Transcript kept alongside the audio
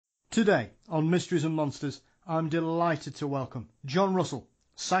Today on Mysteries and Monsters, I'm delighted to welcome John Russell,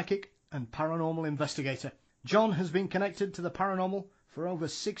 psychic and paranormal investigator. John has been connected to the paranormal for over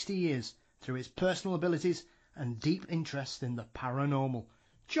 60 years through his personal abilities and deep interest in the paranormal.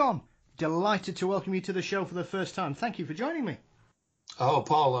 John, delighted to welcome you to the show for the first time. Thank you for joining me. Oh,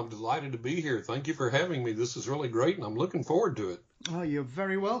 Paul, I'm delighted to be here. Thank you for having me. This is really great, and I'm looking forward to it. Oh, you're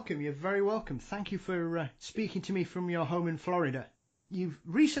very welcome. You're very welcome. Thank you for speaking to me from your home in Florida. You've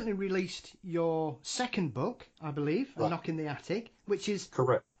recently released your second book, I believe, Right. A Knock in the Attic, which is...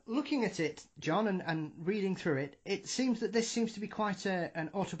 Correct. Looking at it, John, and reading through it, it seems that this seems to be quite an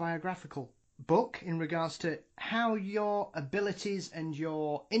autobiographical book in regards to how your abilities and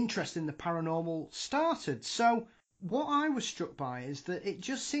your interest in the paranormal started. So what I was struck by is that it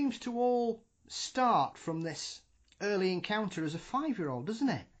just seems to all start from this early encounter as a 5-year-old, doesn't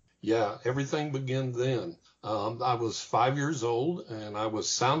it? Yeah, everything began then. I was 5 years old, and I was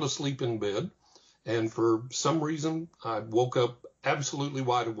sound asleep in bed. And for some reason, I woke up absolutely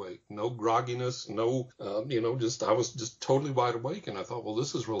wide awake. No grogginess, I was just totally wide awake. And I thought, well,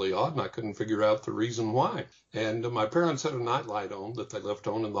 this is really odd. And I couldn't figure out the reason why. And my parents had a nightlight on that they left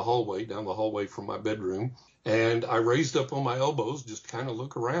on in the hallway, down the hallway from my bedroom. And I raised up on my elbows, just kind of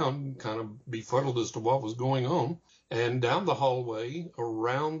look around, kind of befuddled as to what was going on. And down the hallway,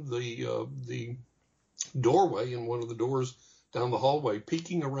 around the doorway, in one of the doors down the hallway,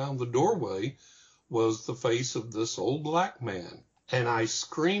 peeking around the doorway, was the face of this old black man. And I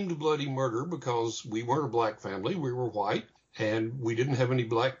screamed bloody murder because we weren't a black family, we were white, and we didn't have any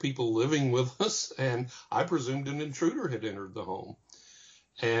black people living with us, and I presumed an intruder had entered the home.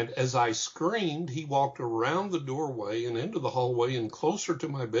 And as I screamed, he walked around the doorway and into the hallway and closer to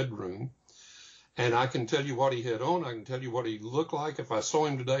my bedroom. And I can tell you what he had on. I can tell you what he looked like. If I saw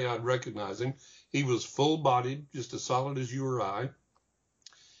him today, I'd recognize him. He was full-bodied, just as solid as you or I.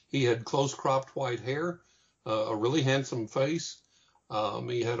 He had close-cropped white hair, a really handsome face.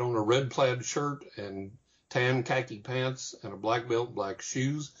 He had on a red plaid shirt and tan khaki pants and a black belt, black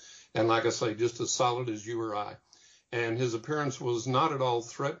shoes. And like I say, just as solid as you or I. And his appearance was not at all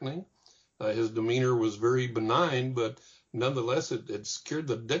threatening. His demeanor was very benign, but nonetheless, it scared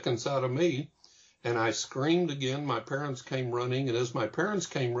the dickens out of me. And I screamed again. My parents came running. And as my parents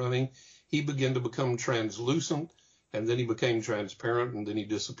came running, he began to become translucent. And then he became transparent. And then he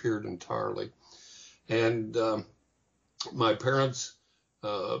disappeared entirely. And my parents,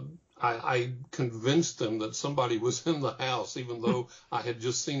 I convinced them that somebody was in the house, even though I had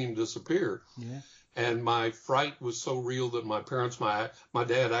just seen him disappear. Yeah. And my fright was so real that my parents, my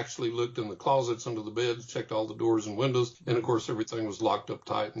dad actually looked in the closets under the beds, checked all the doors and windows. And of course, everything was locked up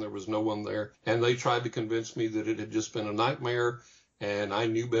tight and there was no one there. And they tried to convince me that it had just been a nightmare. And I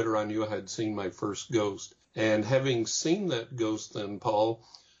knew better. I knew I had seen my first ghost. And having seen that ghost then, Paul,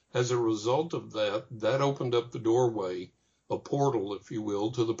 as a result of that, that opened up the doorway, a portal, if you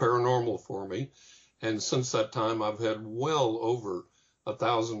will, to the paranormal for me. And since that time, I've had well over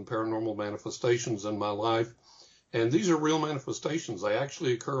 1,000 paranormal manifestations in my life. And these are real manifestations. They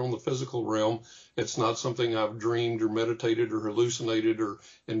actually occur on the physical realm. It's not something I've dreamed or meditated or hallucinated or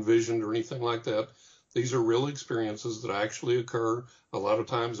envisioned or anything like that. These are real experiences that actually occur. A lot of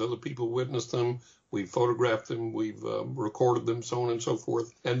times other people witness them. We've photographed them. We've recorded them, so on and so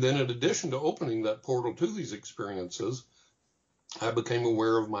forth. And then in addition to opening that portal to these experiences, I became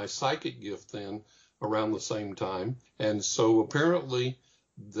aware of my psychic gift then, around the same time. And so apparently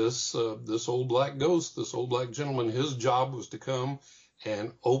this old black ghost, this old black gentleman, his job was to come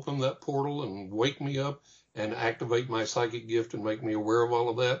and open that portal and wake me up and activate my psychic gift and make me aware of all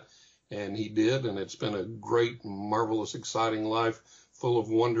of that. And he did. And it's been a great, marvelous, exciting life full of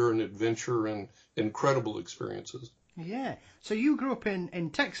wonder and adventure and incredible experiences. Yeah. So you grew up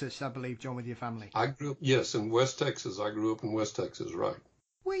in Texas, I believe, John, with your family. I grew up, yes, in West Texas. I grew up in West Texas, right.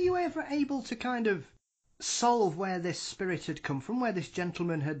 Were you ever able to kind of solve where this spirit had come from, where this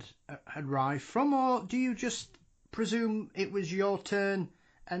gentleman had arrived from, or do you just presume it was your turn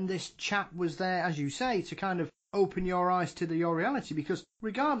and this chap was there, as you say, to kind of open your eyes to your reality? Because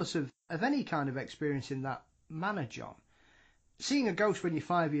regardless of any kind of experience in that manner, John, seeing a ghost when you're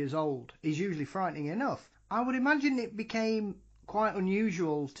 5 years old is usually frightening enough. I would imagine it became quite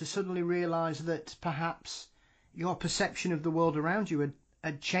unusual to suddenly realise that perhaps your perception of the world around you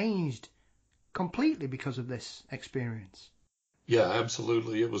had changed completely because of this experience. Yeah,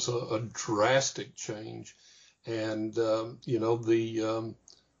 absolutely. It was a drastic change. And, the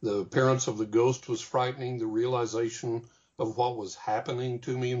appearance of the ghost was frightening. The realization of what was happening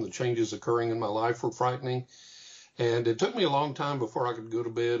to me and the changes occurring in my life were frightening. And it took me a long time before I could go to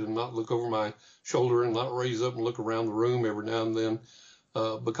bed and not look over my shoulder and not raise up and look around the room every now and then.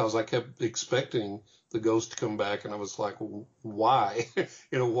 because I kept expecting the ghost to come back, and I was like, why?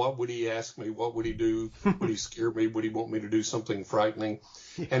 What would he ask me? What would he do? Would he scare me? Would he want me to do something frightening?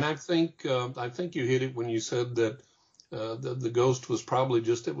 And I think you hit it when you said that the ghost was probably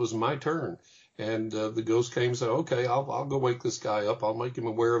just, it was my turn. And the ghost came and said, okay, I'll go wake this guy up. I'll make him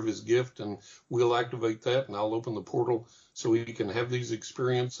aware of his gift, and we'll activate that, and I'll open the portal so he can have these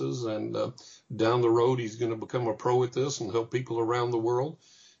experiences. And down the road, he's going to become a pro at this and help people around the world.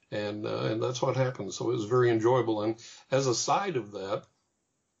 And that's what happened. So it was very enjoyable. And as a side of that,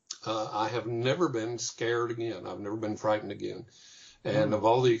 I have never been scared again. I've never been frightened again. And of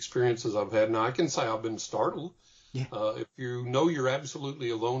all the experiences I've had, now I can say I've been startled. Yeah. If you know you're absolutely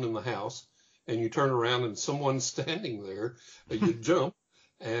alone in the house and you turn around and someone's standing there, you jump.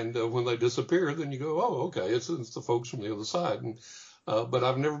 And when they disappear, then you go, oh, okay, it's the folks from the other side. And but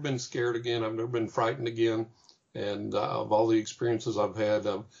I've never been scared again. I've never been frightened again. And of all the experiences I've had,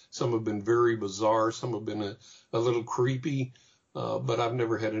 some have been very bizarre. Some have been a little creepy. But I've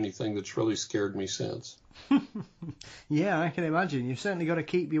never had anything that's really scared me since. Yeah, I can imagine. You've certainly got to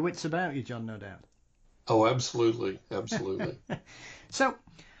keep your wits about you, John, no doubt. Oh, absolutely. Absolutely. So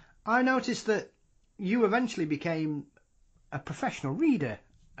I noticed that you eventually became a professional reader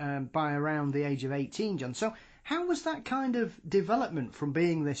by around the age of 18, John. So how was that kind of development from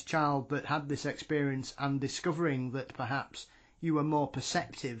being this child that had this experience and discovering that perhaps you were more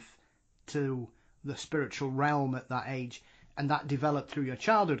perceptive to the spiritual realm at that age, and that developed through your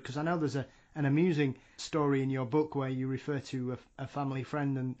childhood? Because I know there's an amusing story in your book where you refer to a family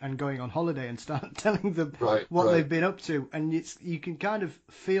friend and going on holiday and start telling them what they've been up to, and you can kind of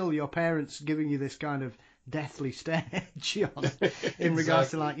feel your parents giving you this kind of deathly stare, John, in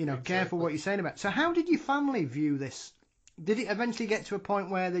regards to careful what you're saying about. So how did your family view this? Did it eventually get to a point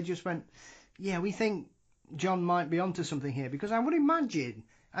where they just went, yeah, we think John might be onto something here? Because I would imagine,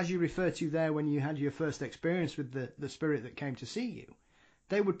 as you refer to there when you had your first experience with the spirit that came to see you,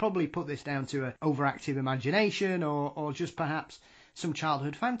 they would probably put this down to an overactive imagination or just perhaps some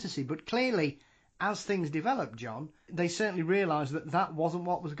childhood fantasy. But clearly, as things developed, John, they certainly realised that that wasn't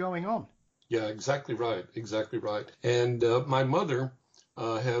what was going on. Yeah, exactly right. Exactly right. And my mother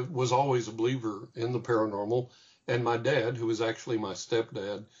was always a believer in the paranormal. And my dad, who was actually my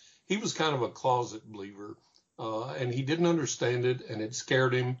stepdad, he was kind of a closet believer. And he didn't understand it, and it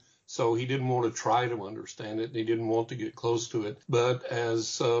scared him. So he didn't want to try to understand it, and he didn't want to get close to it. But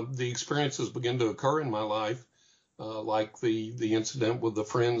as the experiences began to occur in my life, like the incident with the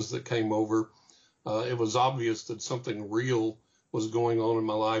friends that came over, it was obvious that something real was going on in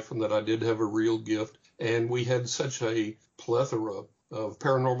my life and that I did have a real gift. And we had such a plethora of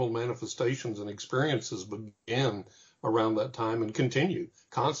paranormal manifestations and experiences began around that time and continue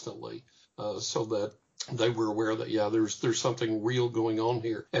constantly, so that they were aware that, yeah, there's something real going on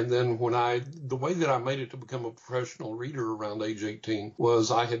here. And then the way that I made it to become a professional reader around age 18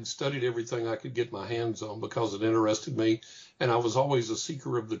 was I had studied everything I could get my hands on because it interested me. And I was always a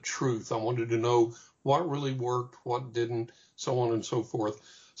seeker of the truth. I wanted to know what really worked, what didn't, so on and so forth.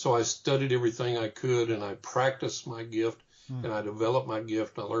 So I studied everything I could, and I practiced my gift, and I developed my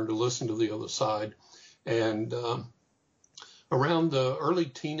gift. I learned to listen to the other side. And around the early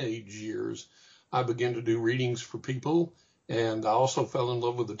teenage years, I began to do readings for people, and I also fell in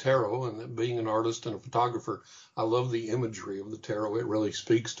love with the tarot. And being an artist and a photographer, I love the imagery of the tarot. It really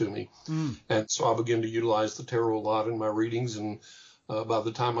speaks to me. And so I began to utilize the tarot a lot in my readings. And by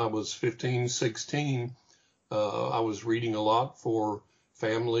the time I was 15, 16, I was reading a lot for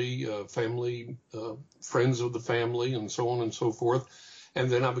family, friends of the family, and so on and so forth. And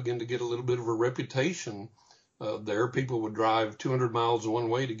then I began to get a little bit of a reputation there. People would drive 200 miles one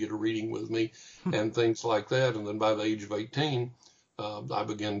way to get a reading with me and things like that. And then by the age of 18, I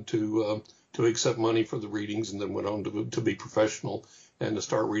began to accept money for the readings, and then went on to be professional and to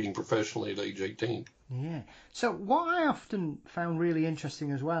start reading professionally at age 18. Yeah. So what I often found really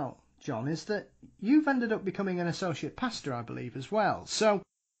interesting as well, John, is that you've ended up becoming an associate pastor, I believe, as well. So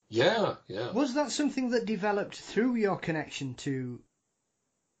yeah. Was that something that developed through your connection to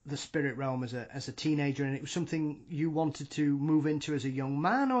the spirit realm as a teenager, and it was something you wanted to move into as a young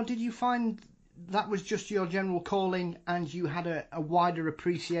man, or did you find that was just your general calling and you had a wider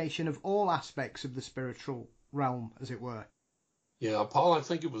appreciation of all aspects of the spiritual realm, as it were? Yeah, Paul, I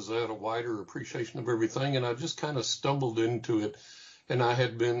think it was that, a wider appreciation of everything, and I just kind of stumbled into it. And I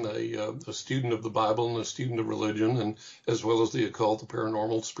had been a student of the Bible and a student of religion, and as well as the occult, the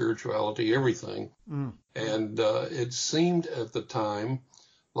paranormal, spirituality, everything. And it seemed at the time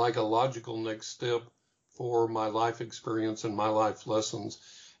like a logical next step for my life experience and my life lessons.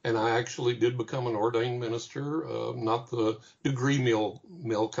 And I actually did become an ordained minister, not the degree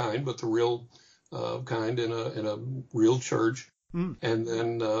mill kind, but the real kind in a real church. Mm. And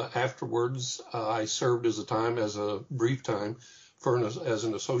then afterwards, I served as a brief time as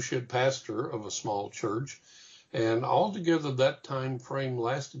an associate pastor of a small church. And altogether, that time frame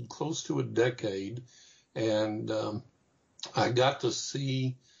lasted close to a decade. And I got to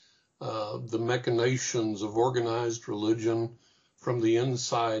see the machinations of organized religion from the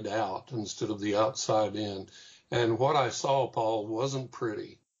inside out instead of the outside in. And what I saw, Paul, wasn't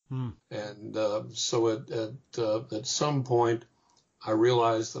pretty. Mm. And so at some point, I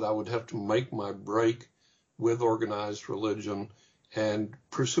realized that I would have to make my break with organized religion and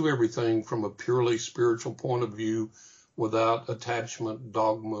pursue everything from a purely spiritual point of view without attachment,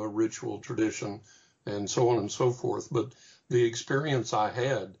 dogma, ritual, tradition, and so on and so forth. But the experience I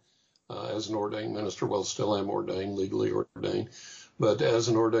had as an ordained minister, well, still am ordained, legally ordained, but as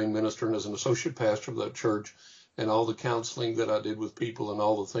an ordained minister and as an associate pastor of that church, and all the counseling that I did with people and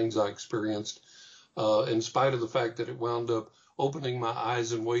all the things I experienced, in spite of the fact that it wound up opening my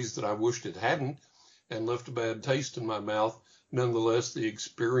eyes in ways that I wished it hadn't and left a bad taste in my mouth, nonetheless, the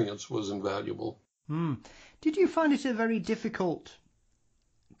experience was invaluable. Mm. Did you find it a very difficult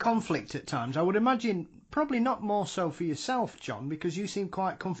conflict at times? I would imagine probably not more so for yourself, John, because you seem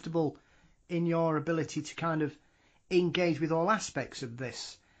quite comfortable in your ability to kind of engage with all aspects of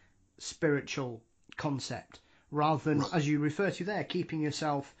this spiritual concept, rather than, as you refer to there, keeping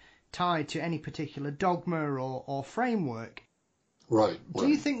yourself tied to any particular dogma or framework. Right. Do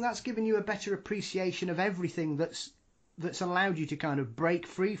you think that's given you a better appreciation of everything that's allowed you to kind of break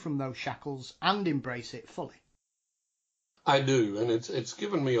free from those shackles and embrace it fully? I do, and it's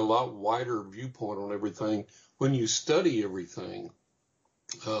given me a lot wider viewpoint on everything. When you study everything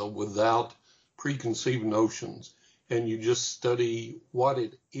without preconceived notions, and you just study what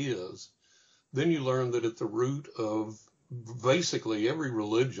it is, then you learn that at the root of basically every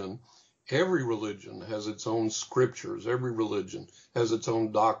religion has its own scriptures. Every religion has its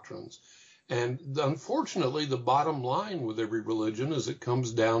own doctrines. And unfortunately, the bottom line with every religion is it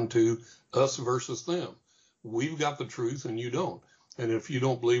comes down to us versus them. We've got the truth and you don't. And if you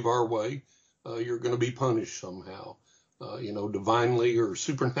don't believe our way, you're going to be punished somehow, divinely or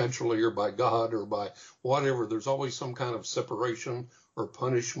supernaturally or by God or by whatever. There's always some kind of separation or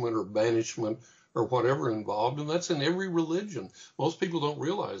punishment or banishment or whatever involved. And that's in every religion. Most people don't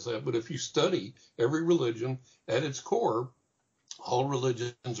realize that. But if you study every religion at its core, all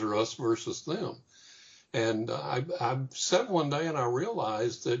religions are us versus them. And I sat one day and I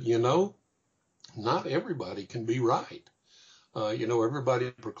realized that, not everybody can be right.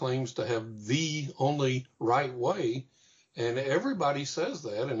 Everybody proclaims to have the only right way, and everybody says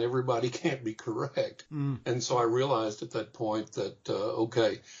that, and everybody can't be correct. Mm. And so I realized at that point that,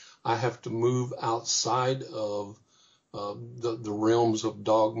 okay, I have to move outside of the realms of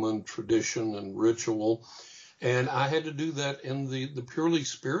dogma and tradition and ritual. And I had to do that in the purely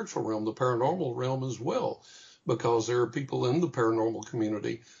spiritual realm, the paranormal realm as well, because there are people in the paranormal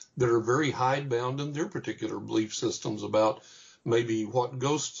community that are very hidebound in their particular belief systems about maybe what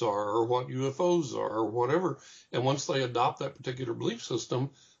ghosts are or what UFOs are or whatever. And once they adopt that particular belief system,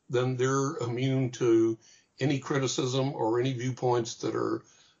 then they're immune to any criticism or any viewpoints that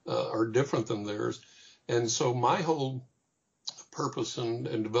are different than theirs. And so my whole purpose in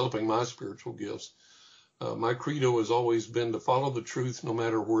developing my spiritual gifts, my credo has always been to follow the truth no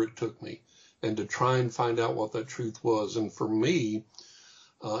matter where it took me and to try and find out what that truth was. And for me,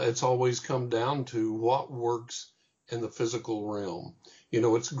 it's always come down to what works in the physical realm.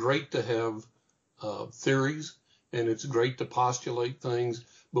 It's great to have theories and it's great to postulate things,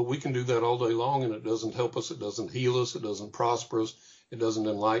 but we can do that all day long and it doesn't help us. It doesn't heal us. It doesn't prosper us. It doesn't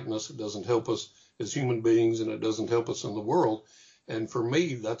enlighten us. It doesn't help us as human beings, and it doesn't help us in the world. And for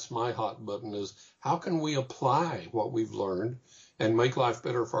me, that's my hot button, is how can we apply what we've learned and make life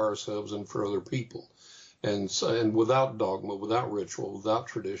better for ourselves and for other people? And without dogma, without ritual, without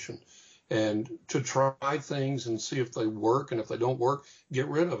tradition, and to try things and see if they work. And if they don't work, get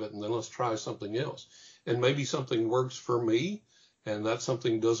rid of it. And then let's try something else. And maybe something works for me and that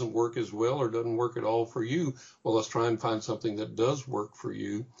something doesn't work as well or doesn't work at all for you. Well, let's try and find something that does work for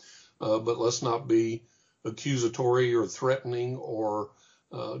you. But let's not be accusatory or threatening or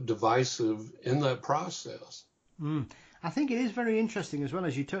divisive in that process. Mm. I think it is very interesting as well,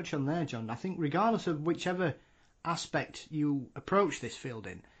 as you touch on there, John. I think regardless of whichever aspect you approach this field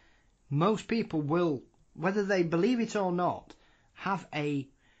in, most people will, whether they believe it or not, have a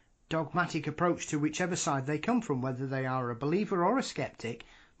dogmatic approach to whichever side they come from, whether they are a believer or a skeptic.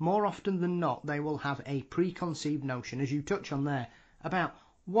 More often than not, they will have a preconceived notion, as you touch on there, about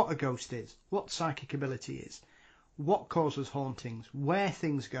what a ghost is, what psychic ability is, what causes hauntings, where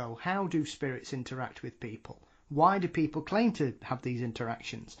things go, how do spirits interact with people, why do people claim to have these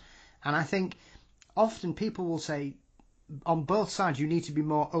interactions. And I think often people will say on both sides you need to be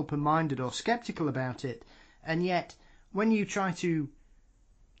more open-minded or skeptical about it, and yet when you try to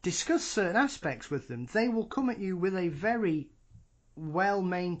discuss certain aspects with them, they will come at you with a very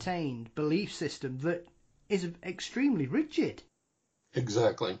well-maintained belief system that is extremely rigid.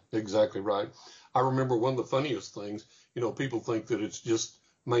 Exactly right. I remember one of the funniest things, people think that it's just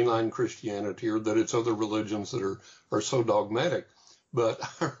mainline Christianity or that it's other religions that are so dogmatic. But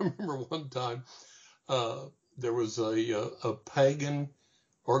I remember one time there was a pagan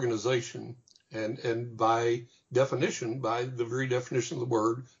organization, and by definition, by the very definition of the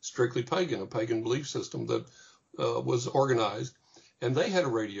word, strictly pagan, a pagan belief system that was organized, and they had a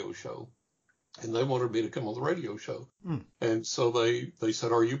radio show. And they wanted me to come on the radio show. And so they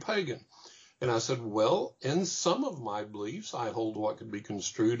said, "Are you pagan?" And I said, "Well, in some of my beliefs, I hold what could be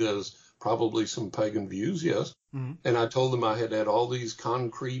construed as probably some pagan views, yes." And I told them I had had all these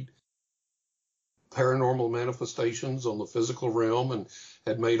concrete paranormal manifestations on the physical realm and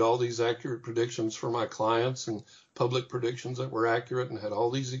had made all these accurate predictions for my clients and public predictions that were accurate and had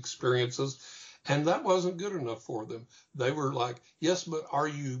all these experiences. And that wasn't good enough for them. They were like, "Yes, but are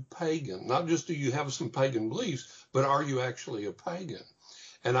you pagan? Not just do you have some pagan beliefs, but are you actually a pagan?"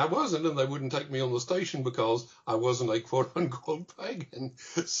 And I wasn't, and they wouldn't take me on the station because I wasn't a quote unquote pagan.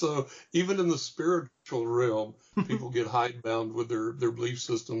 So even in the spiritual realm, people get hidebound with their belief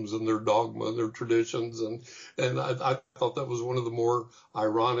systems and their dogma, their traditions. And I thought that was one of the more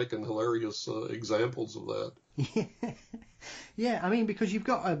ironic and hilarious examples of that. Yeah, I mean, because you've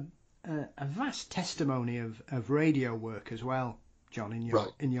got a vast testimony of radio work as well, John,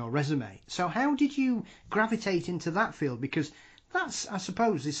 in your resume. So how did you gravitate into that field? Because that's, I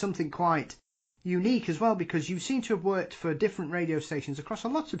suppose, is something quite unique as well, because you seem to have worked for different radio stations across a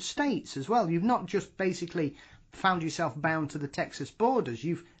lot of states as well. You've not just basically found yourself bound to the Texas borders.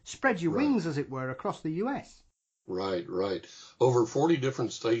 You've spread your wings, as it were, across the US. Right. Over 40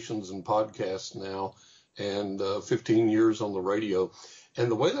 different stations and podcasts now, and 15 years on the radio.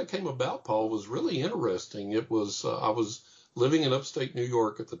 And the way that came about, Paul, was really interesting. It was I was living in upstate New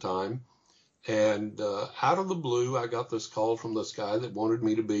York at the time, and out of the blue, I got this call from this guy that wanted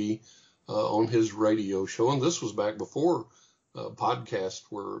me to be on his radio show. And this was back before podcasts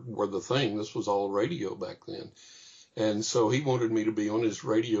were the thing. This was all radio back then. And so he wanted me to be on his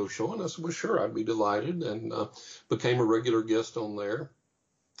radio show. And I said, "Well, sure, I'd be delighted," and became a regular guest on there.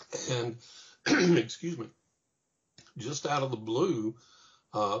 And excuse me, just out of the blue,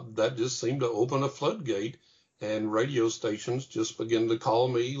 that just seemed to open a floodgate, and radio stations just began to call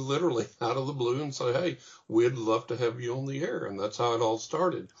me literally out of the blue and say, "Hey, we'd love to have you on the air." And that's how it all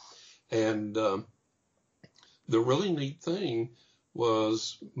started. And the really neat thing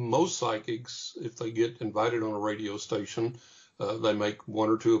was most psychics, if they get invited on a radio station, they make one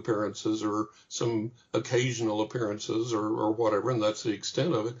or two appearances or some occasional appearances or whatever, and that's the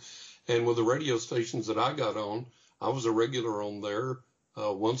extent of it. And with the radio stations that I got on, I was a regular on there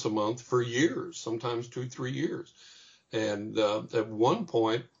once a month for years, sometimes 2-3 years. And at one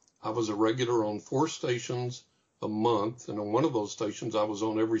point, I was a regular on 4 stations a month. And on one of those stations, I was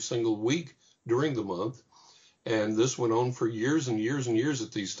on every single week during the month. And this went on for years and years and years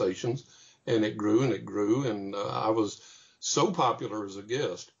at these stations. And it grew and it grew. And I was so popular as a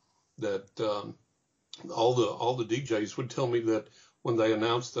guest that all the DJs would tell me that when they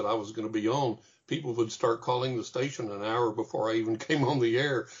announced that I was going to be on, people would start calling the station an hour before I even came on the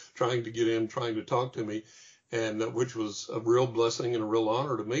air, trying to get in, trying to talk to me, and which was a real blessing and a real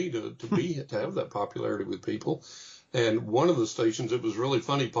honor to me to have that popularity with people. And one of the stations, it was really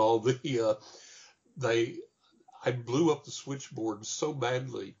funny, Paul. I blew up the switchboard so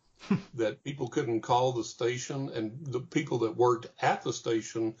badly that people couldn't call the station, and the people that worked at the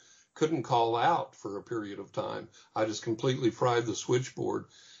station couldn't call out for a period of time. I just completely fried the switchboard.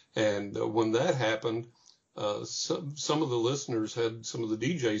 And when that happened, some of the listeners had some of the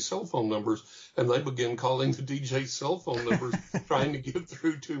DJ's cell phone numbers, and they began calling the DJ's cell phone numbers, trying to get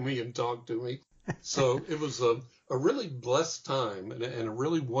through to me and talk to me. So it was a really blessed time and a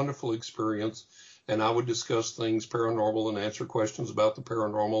really wonderful experience. And I would discuss things paranormal and answer questions about the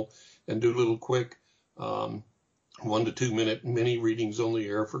paranormal and do little quick 1 to 2 minute mini readings on the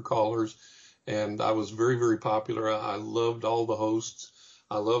air for callers. And I was very, very popular. I loved all the hosts.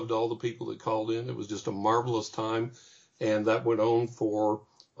 I loved all the people that called in. It was just a marvelous time. And that went on for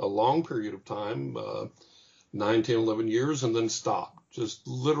a long period of time, 9, 10, 11 years, and then stopped. Just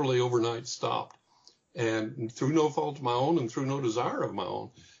literally overnight stopped. and through no fault of my own and through no desire of my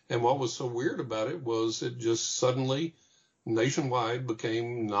own. And what was so weird about it was it just suddenly nationwide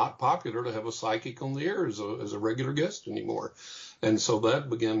became not popular to have a psychic on the air as a regular guest anymore. And so that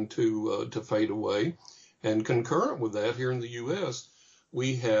began to fade away. And concurrent with that, here in the U.S.,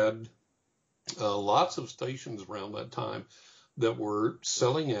 we had lots of stations around that time that were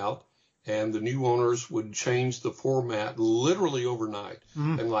selling out, and the new owners would change the format literally overnight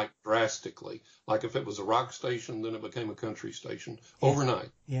and like drastically. Like if it was a rock station, then it became a country station overnight.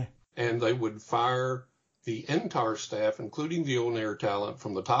 Yeah. And they would fire the entire staff, including the on-air talent,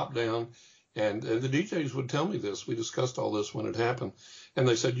 from the top down. And the DJs would tell me this. We discussed all this when it happened. And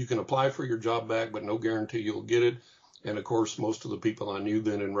they said, you can apply for your job back, but no guarantee you'll get it. And, of course, most of the people I knew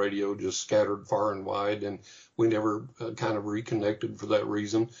then in radio just scattered far and wide, and we never kind of reconnected for that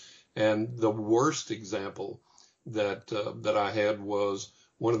reason. And the worst example that I had was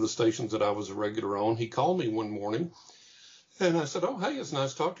one of the stations that I was a regular on. He called me one morning, and I said, oh, hey, it's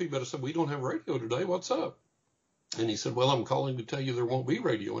nice to talk to you, but I said, we don't have radio today. What's up? And he said, well, I'm calling to tell you there won't be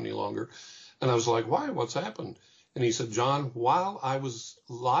radio any longer. And I was like, why? What's happened? And he said, John, while I was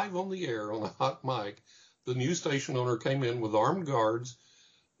live on the air on a hot mic, the new station owner came in with armed guards,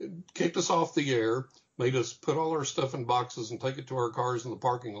 kicked us off the air, made us put all our stuff in boxes and take it to our cars in the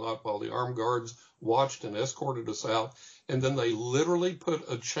parking lot while the armed guards watched and escorted us out. And then they literally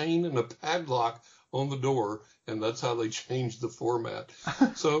put a chain and a padlock on the door, and that's how they changed the format.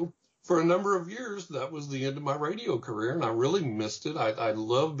 So for a number of years, that was the end of my radio career, and I really missed it. I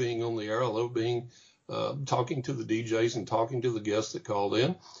love being on the air. I love being talking to the DJs and talking to the guests that called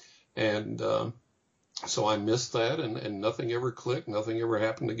in. And so I missed that, and nothing ever clicked. Nothing ever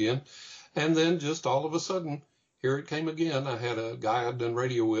happened again. And then just all of a sudden, here it came again. I had a guy I'd done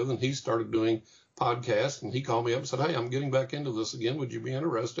radio with, and he started doing podcasts, and he called me up and said, hey, I'm getting back into this again. Would you be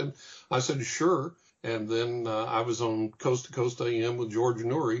interested? I said, sure. And then I was on Coast to Coast AM with George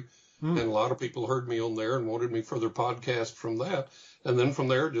Noory, and a lot of people heard me on there and wanted me for their podcast from that. And then from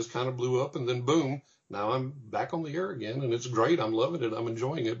there, it just kind of blew up, and then boom, now I'm back on the air again, and it's great. I'm loving it. I'm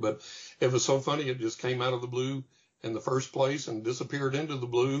enjoying it. But it was so funny. It just came out of the blue in the first place and disappeared into the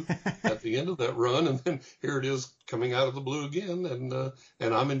blue at the end of that run. And then here it is coming out of the blue again,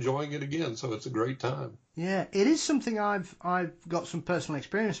 and I'm enjoying it again. So it's a great time. Yeah, it is something I've got some personal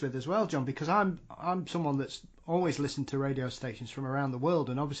experience with as well, John, because I'm someone that's always listened to radio stations from around the world,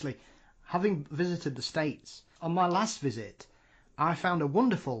 and obviously having visited the States, on my last visit, I found a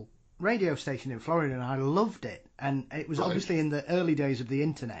wonderful radio station in Florida, and I loved it. And it was obviously in the early days of the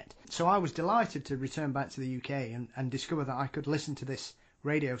internet. So I was delighted to return back to the UK and discover that I could listen to this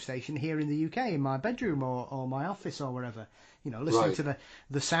radio station here in the UK in my bedroom or my office or wherever, listening to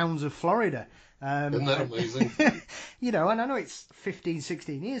the sounds of Florida. Isn't that amazing? And I know it's 15,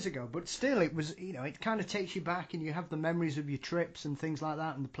 16 years ago, but still it was, it kind of takes you back, and you have the memories of your trips and things like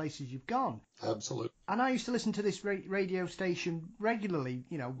that and the places you've gone. Absolutely. And I used to listen to this radio station regularly,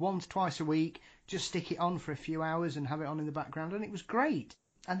 once, twice a week, just stick it on for a few hours and have it on in the background, and it was great.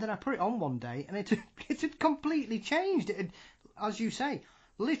 And then I put it on one day, and it had completely changed. It had, as you say,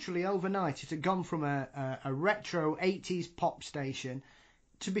 literally overnight, it had gone from a retro 80s pop station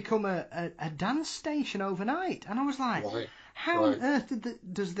to become a dance station overnight. And I was like, how on earth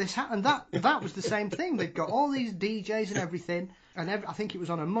does this happen? That was the same thing. They'd got all these DJs and everything, and I think it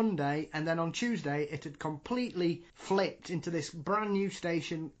was on a Monday, and then on Tuesday it had completely flipped into this brand new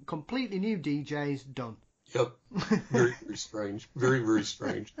station, completely new DJs, done. Yep. Very, very strange. Very, very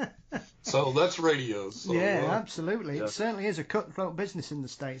strange. So that's radio. So, yeah, absolutely. Yeah. It certainly is a cutthroat business in the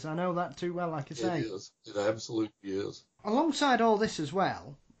States. I know that too well, like I say. It is. It absolutely is. Alongside all this as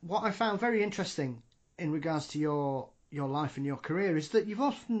well, what I found very interesting in regards to your life and your career is that you've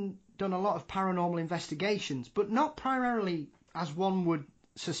often done a lot of paranormal investigations, but not primarily as one would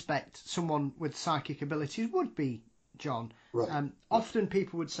suspect someone with psychic abilities would be, John. Right. Often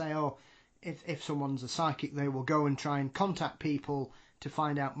people would say, if someone's a psychic, they will go and try and contact people to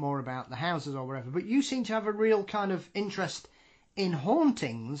find out more about the houses or whatever. But you seem to have a real kind of interest in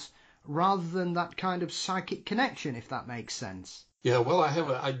hauntings rather than that kind of psychic connection, if that makes sense. Yeah, well,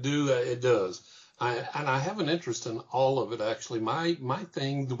 I do. It does. I have an interest in all of it, actually. My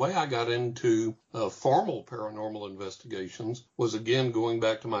thing, the way I got into formal paranormal investigations was, again, going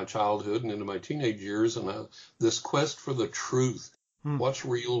back to my childhood and into my teenage years, and this quest for the truth. What's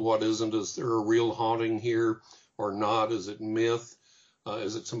real? What isn't? Is there a real haunting here or not? Is it myth?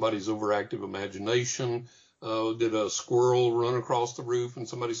 Is it somebody's overactive imagination? Did a squirrel run across the roof and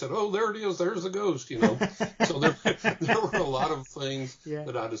somebody said, oh, there it is, there's a ghost, So there were a lot of things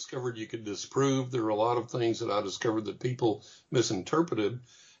that I discovered you could disprove. There were a lot of things that I discovered that people misinterpreted.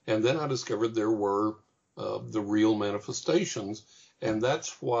 And then I discovered there were the real manifestations. And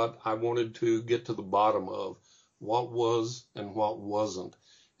that's what I wanted to get to the bottom of, what was and what wasn't.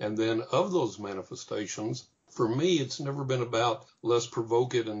 And then of those manifestations, for me, it's never been about let's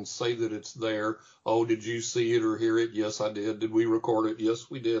provoke it and say that it's there. Oh, did you see it or hear it? Yes, I did. Did we record it? Yes,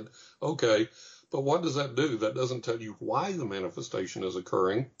 we did. Okay. But what does that do? That doesn't tell you why the manifestation is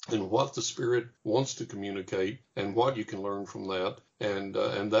occurring and what the spirit wants to communicate and what you can learn from that and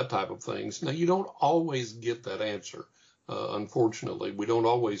that type of things. Now, you don't always get that answer. Unfortunately, we don't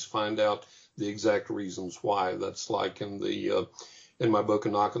always find out the exact reasons why. That's like in my book, A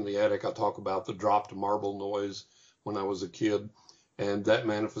Knock on the Attic, I talk about the dropped marble noise when I was a kid. And that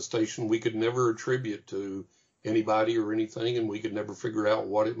manifestation we could never attribute to anybody or anything, and we could never figure out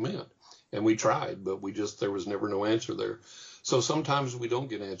what it meant. And we tried, but there was never no answer there. So sometimes we don't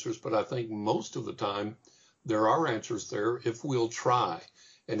get answers, but I think most of the time there are answers there if we'll try.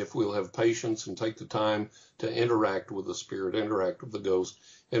 And if we'll have patience and take the time to interact with the spirit, interact with the ghost,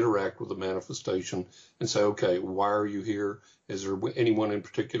 interact with the manifestation and say, okay, why are you here? Is there anyone in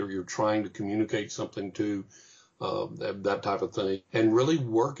particular you're trying to communicate something to? That type of thing, and really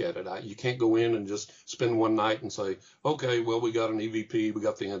work at it. You can't go in and just spend one night and say, okay, well, we got an EVP, we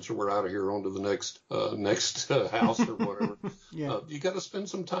got the answer, we're out of here, on to the next house or whatever. Yeah. You got to spend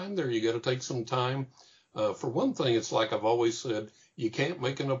some time there. You got to take some time. For one thing, it's like I've always said, you can't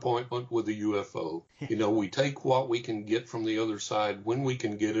make an appointment with a UFO. We take what we can get from the other side when we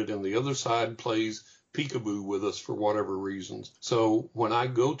can get it, and the other side plays peekaboo with us for whatever reasons. So when I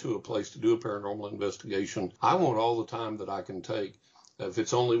go to a place to do a paranormal investigation, I want all the time that I can take. If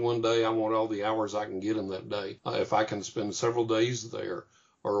it's only one day, I want all the hours I can get in that day. If I can spend several days there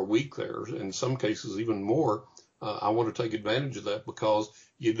or a week there, in some cases even more, I want to take advantage of that, because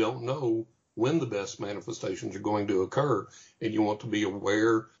you don't know when the best manifestations are going to occur, and you want to be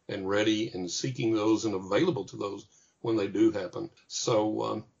aware and ready and seeking those and available to those when they do happen.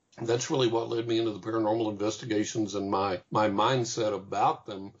 So that's really what led me into the paranormal investigations and my mindset about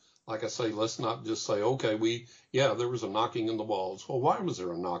them. Like I say, let's not just say, okay, there was a knocking in the walls. Well, why was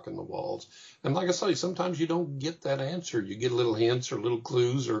there a knock in the walls? And like I say, sometimes you don't get that answer. You get little hints or little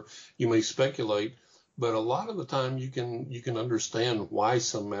clues, or you may speculate. But a lot of the time you can understand why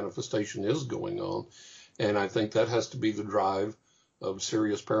some manifestation is going on. And I think that has to be the drive of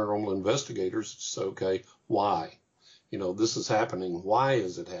serious paranormal investigators. It's okay, why? This is happening. Why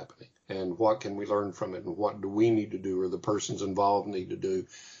is it happening? And what can we learn from it? And what do we need to do, or the persons involved need to do,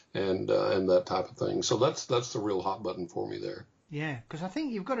 and that type of thing. So that's the real hot button for me there. Yeah, because I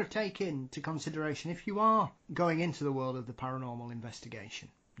think you've got to take into consideration, if you are going into the world of the paranormal investigation,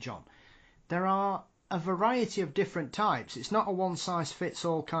 John, there are a variety of different types. It's not a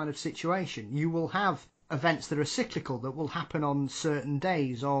one-size-fits-all kind of situation. You will have events that are cyclical, that will happen on certain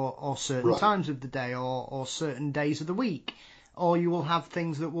days or certain times of the day or certain days of the week, or you will have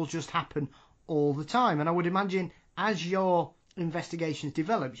things that will just happen all the time. And I would imagine as your investigations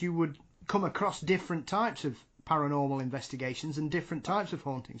develop, you would come across different types of paranormal investigations and different types of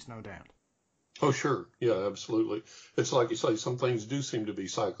hauntings, no doubt. Oh, sure. Yeah, absolutely. It's like you say, some things do seem to be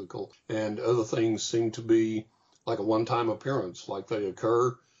cyclical, and other things seem to be like a one-time appearance, like they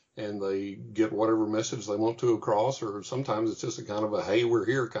occur and they get whatever message they want to across, or sometimes it's just a kind of a, hey, we're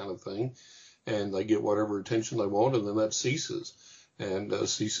here kind of thing, and they get whatever attention they want, and then that ceases, and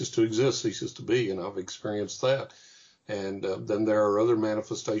ceases to exist, ceases to be, and I've experienced that. And then there are other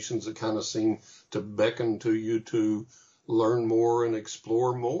manifestations that kind of seem to beckon to you to learn more and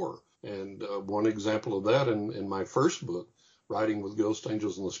explore more. And one example of that in my first book, Writing with Ghost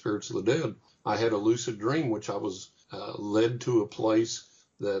Angels and the Spirits of the Dead, I had a lucid dream, which I was led to a place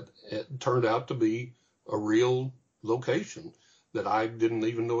that it turned out to be a real location that I didn't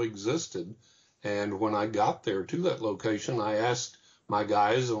even know existed. And when I got there to that location, I asked my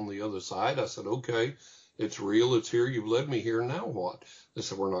guys on the other side, I said, okay, it's real, it's here, you've led me here, now what? They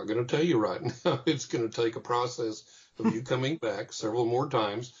said, we're not going to tell you right now. It's going to take a process of you coming back several more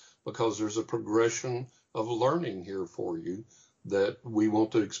times, because there's a progression of learning here for you that we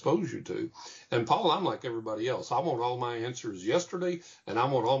want to expose you to. And Paul, I'm like everybody else. I want all my answers yesterday, and I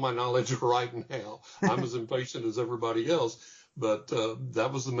want all my knowledge right now. I'm as impatient as everybody else, but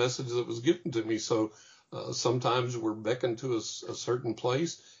that was the message that was given to me. So sometimes we're beckoned to a certain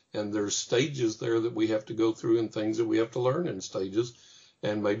place, and there's stages there that we have to go through and things that we have to learn in stages.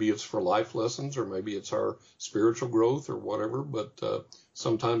 And maybe it's for life lessons, or maybe it's our spiritual growth or whatever. But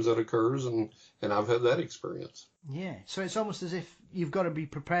sometimes that occurs, and I've had that experience. Yeah, so it's almost as if you've got to be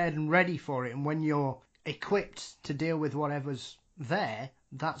prepared and ready for it. And when you're equipped to deal with whatever's there,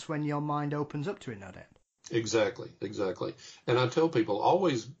 that's when your mind opens up to it, no doubt. Exactly, exactly. And I tell people,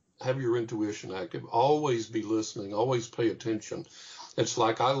 always have your intuition active, always be listening, always pay attention. It's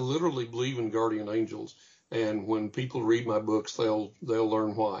like I literally believe in guardian angels, and when people read my books, they'll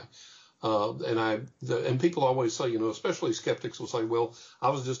learn why. And people always say, especially skeptics will say, well, I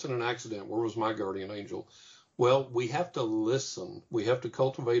was just in an accident. Where was my guardian angel? Well, we have to listen. We have to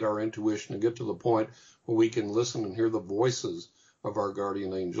cultivate our intuition and get to the point where we can listen and hear the voices of our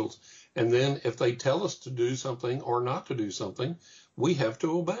guardian angels. And then if they tell us to do something or not to do something, we have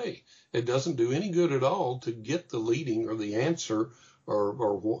to obey. It doesn't do any good at all to get the leading or the answer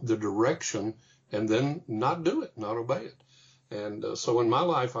or the direction and then not do it, not obey it. And so in my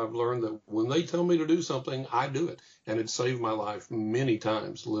life, I've learned that when they tell me to do something, I do it. And it saved my life many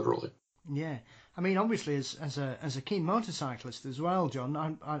times, literally. Yeah. I mean, obviously, as a keen motorcyclist as well,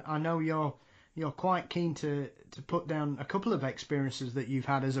 John, I know you're quite keen to put down a couple of experiences that you've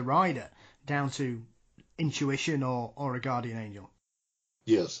had as a rider down to intuition or a guardian angel.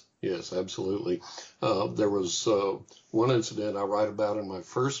 Yes, yes, absolutely. There was one incident I write about in my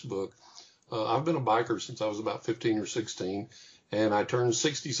first book. I've been a biker since I was about 15 or 16, and I turned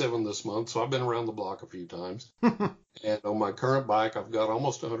 67 this month, so I've been around the block a few times. And on my current bike, I've got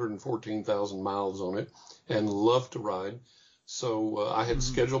almost 114,000 miles on it and love to ride. So I had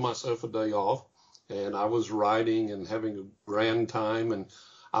scheduled myself a day off, and I was riding and having a grand time, and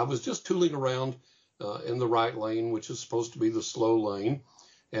I was just tooling around in the right lane, which is supposed to be the slow lane,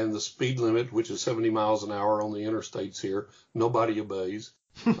 and the speed limit, which is 70 miles an hour on the interstates here. Nobody obeys.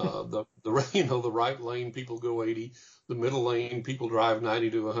 The right lane, people go 80. The middle lane, people drive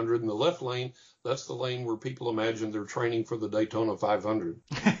 90 to 100. And the left lane, that's the lane where people imagine they're training for the Daytona 500.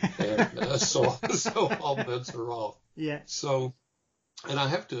 And so all bets are off. Yeah. So, and I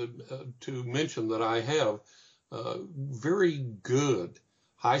have to mention that I have very good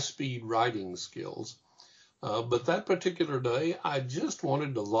high-speed riding skills. But that particular day, I just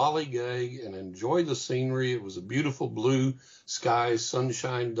wanted to lollygag and enjoy the scenery. It was a beautiful blue sky,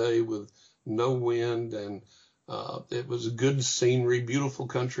 sunshine day with no wind, and it was a good scenery, beautiful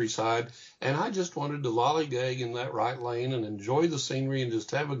countryside. And I just wanted to lollygag in that right lane and enjoy the scenery and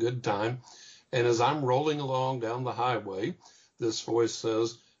just have a good time. And as I'm rolling along down the highway, this voice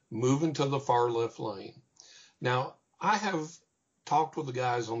says, move into the far left lane. Now, I have talked with the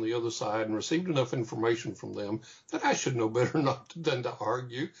guys on the other side and received enough information from them that I should know better than to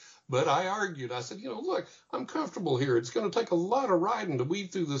argue. But I argued. I said, look, I'm comfortable here. It's going to take a lot of riding to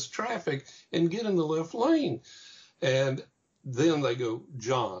weave through this traffic and get in the left lane. And then they go,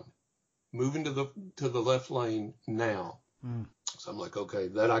 John, move into the left lane now. So I'm like, okay,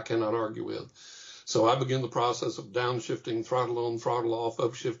 that I cannot argue with. So I begin the process of downshifting, throttle on, throttle off,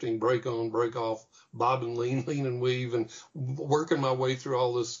 upshifting, brake on, brake off, bob and lean, lean and weave, and working my way through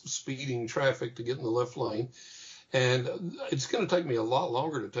all this speeding traffic to get in the left lane. And it's going to take me a lot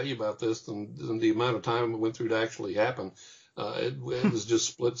longer to tell you about this than the amount of time it went through to actually happen. It was just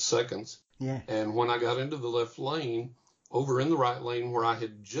split seconds. Yeah. And when I got into the left lane, over in the right lane where I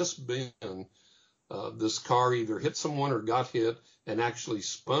had just been, this car either hit someone or got hit and actually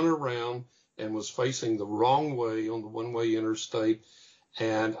spun around and was facing the wrong way on the one-way interstate.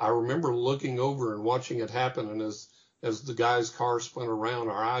 And I remember looking over and watching it happen. And as the guy's car spun around,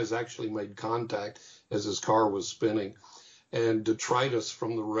 our eyes actually made contact as his car was spinning. And detritus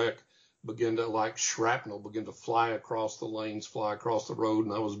from the wreck began to, like shrapnel, begin to fly across the lanes, fly across the road.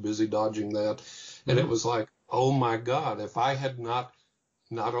 And I was busy dodging that. And it was like, oh my God, if I had not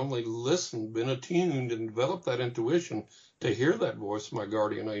only listened, been attuned and developed that intuition to hear that voice of my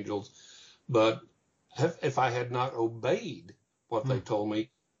guardian angels, but if I had not obeyed what they told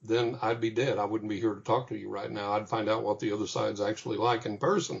me, then I'd be dead. I wouldn't be here to talk to you right now. I'd find out what the other side's actually like in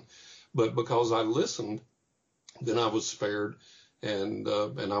person. But because I listened, then I was spared, and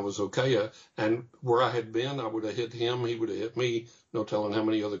I was okay. And where I had been, I would have hit him. He would have hit me. No telling how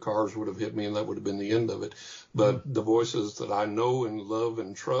many other cars would have hit me, and that would have been the end of it. But the voices that I know and love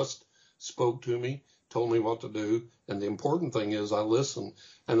and trust spoke to me, told me what to do. And the important thing is I listened.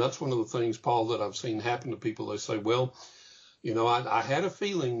 And that's one of the things, Paul, that I've seen happen to people. They say, well, I had a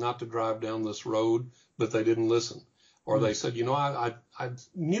feeling not to drive down this road, but they didn't listen. Or they said, I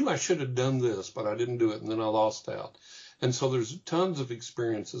knew I should have done this, but I didn't do it, and then I lost out. And so there's tons of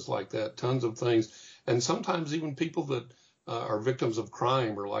experiences like that, tons of things. And sometimes even people that are victims of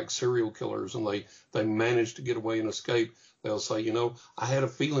crime or like serial killers, and they manage to get away and escape. They'll say, I had a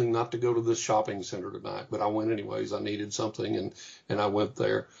feeling not to go to this shopping center tonight, but I went anyways. I needed something, and I went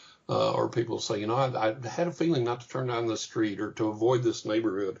there. Or people say, I had a feeling not to turn down this street or to avoid this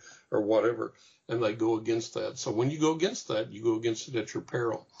neighborhood or whatever, and they go against that. So when you go against that, you go against it at your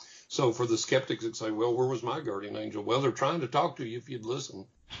peril. So for the skeptics that say, well, where was my guardian angel? Well, they're trying to talk to you if you'd listen.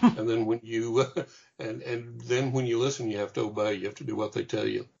 And then when you and then when you listen, you have to obey. You have to do what they tell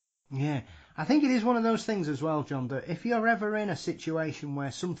you. Yeah, I think it is one of those things as well, John, that if you're ever in a situation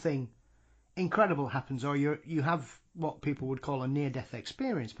where something incredible happens, or you have what people would call a near-death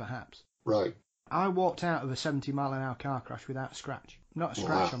experience, perhaps. Right. I walked out of a 70-mile-an-hour car crash without a scratch. Not a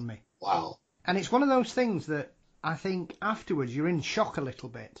scratch on me. Wow. And it's one of those things that I think afterwards you're in shock a little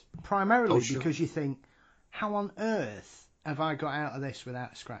bit, primarily because you think, how on earth have I got out of this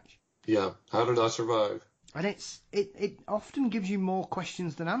without a scratch? Yeah. How did I survive? And it often gives you more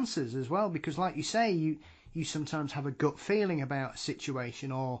questions than answers as well, because like you say, you sometimes have a gut feeling about a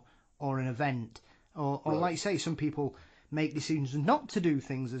situation or an event, or Right. like you say, some people make decisions not to do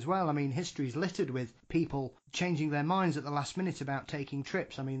things as well. I mean, history's littered with people changing their minds at the last minute about taking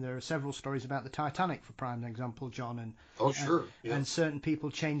trips. I mean, there are several stories about the Titanic, for prime example, John, and and certain people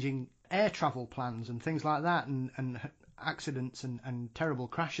changing air travel plans and things like that, and accidents and terrible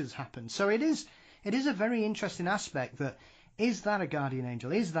crashes happen. So it is a very interesting aspect that, is that a guardian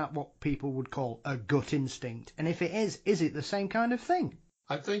angel? Is that what people would call a gut instinct? And if it is it the same kind of thing?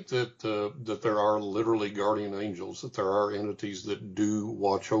 I think that there are literally guardian angels, that there are entities that do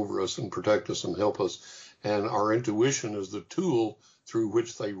watch over us and protect us and help us. And our intuition is the tool through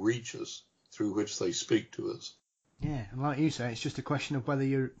which they reach us, through which they speak to us. Yeah, and like you say, it's just a question of whether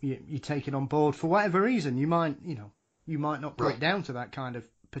you take it on board for whatever reason. You might not put it down to that kind of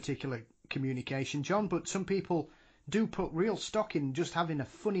particular communication, John, but some people do put real stock in just having a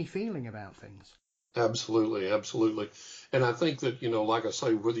funny feeling about things. Absolutely, absolutely. And I think that, like I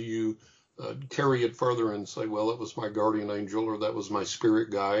say, whether you carry it further and say, well, it was my guardian angel or that was my spirit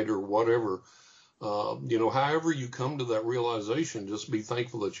guide or whatever, however you come to that realization, just be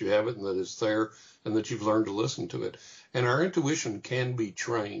thankful that you have it and that it's there and that you've learned to listen to it. And our intuition can be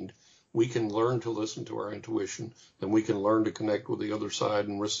trained. We can learn to listen to our intuition, and we can learn to connect with the other side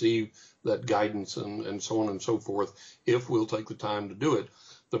and receive that guidance and so on and so forth if we'll take the time to do it.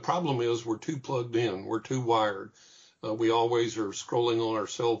 The problem is we're too plugged in, we're too wired. We always are scrolling on our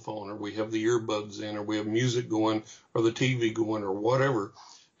cell phone, or we have the earbuds in, or we have music going, or the TV going, or whatever.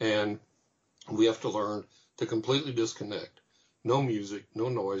 And we have to learn to completely disconnect. No music, no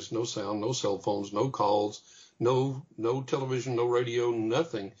noise, no sound, no cell phones, no calls, no television, no radio,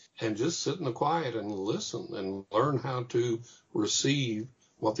 nothing. And just sit in the quiet and listen and learn how to receive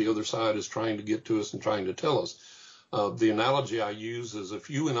what the other side is trying to get to us and trying to tell us. The analogy I use is if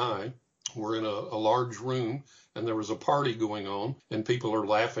you and I were in a large room and there was a party going on and people are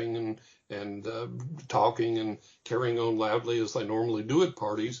laughing and talking and carrying on loudly as they normally do at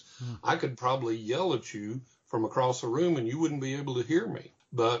parties, I could probably yell at you from across the room and you wouldn't be able to hear me.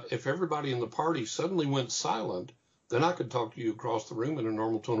 But if everybody in the party suddenly went silent, then I could talk to you across the room in a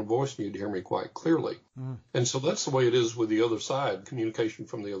normal tone of voice and you'd hear me quite clearly. And so that's the way it is with the other side, communication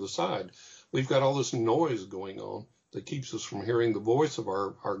from the other side. We've got all this noise going on that keeps us from hearing the voice of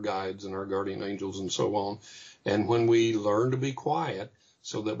our guides and our guardian angels and so on. And when we learn to be quiet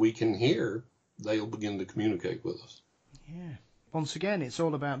so that we can hear, they'll begin to communicate with us. Yeah. Once again, it's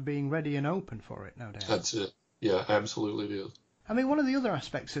all about being ready and open for it, no doubt. That's it. Yeah, absolutely it is. I mean, one of the other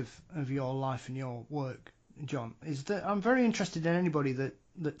aspects of your life and your work, John, is that I'm very interested in anybody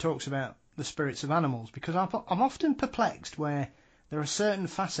that talks about the spirits of animals, because I'm often perplexed where there are certain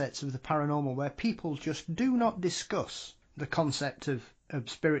facets of the paranormal where people just do not discuss the concept of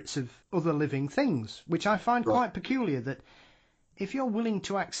spirits of other living things, which I find quite peculiar, that if you're willing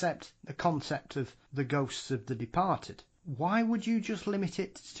to accept the concept of the ghosts of the departed, why would you just limit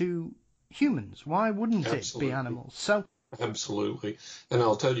it to humans? Why wouldn't it be animals? So absolutely. And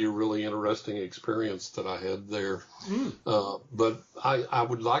I'll tell you a really interesting experience that I had there. But I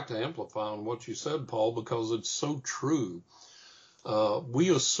would like to amplify on what you said, Paul, because it's so true. We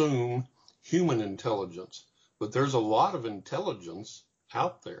assume human intelligence, but there's a lot of intelligence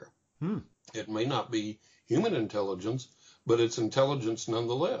out there. It may not be human intelligence, but it's intelligence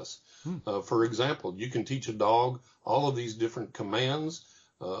nonetheless. For example, you can teach a dog all of these different commands.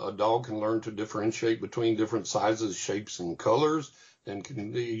 A dog can learn to differentiate between different sizes, shapes, and colors. And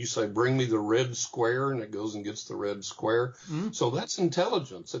you say, bring me the red square, and it goes and gets the red square. So that's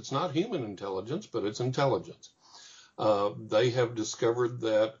intelligence. It's not human intelligence, but it's intelligence. They have discovered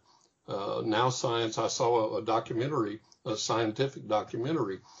that now science, I saw a documentary, a scientific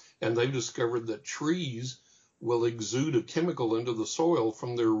documentary, and they've discovered that trees will exude a chemical into the soil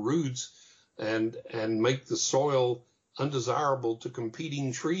from their roots and make the soil undesirable to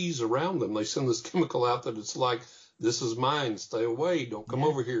competing trees around them. They send this chemical out that it's like this is mine, stay away, don't come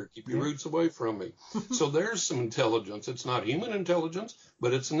over here, keep your roots away from me. So there's some intelligence. It's not human intelligence,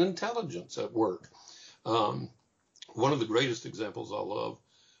 but it's an intelligence at work. One of the greatest examples I love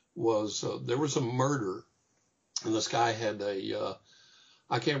was there was a murder, and this guy had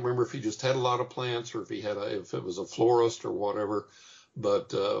I can't remember if he just had a lot of plants or if if it was a florist or whatever, but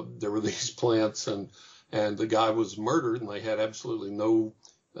there were these plants, and the guy was murdered, and they had absolutely no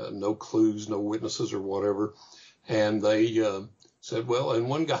clues, no witnesses or whatever. And they said, well, and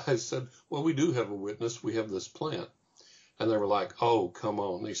one guy said, well, we do have a witness. We have this plant. And they were like, oh, come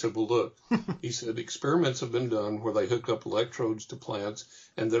on. And he said, well, look, he said, experiments have been done where they hook up electrodes to plants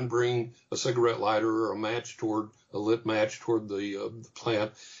and then bring a cigarette lighter or a lit match toward the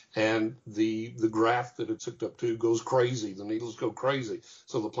plant. And the graft that it's hooked up to goes crazy. The needles go crazy.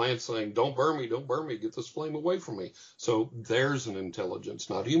 So the plant's saying, don't burn me, get this flame away from me. So there's an intelligence,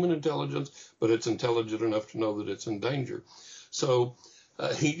 not human intelligence, but it's intelligent enough to know that it's in danger. So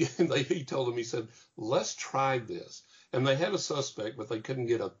he told him, he said, let's try this. And they had a suspect, but they couldn't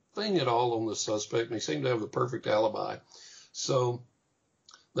get a thing at all on the suspect, and he seemed to have the perfect alibi. So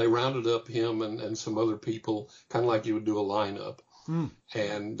they rounded up him and some other people, kind of like you would do a lineup.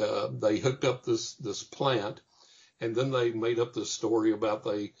 And they hooked up this plant, and then they made up this story about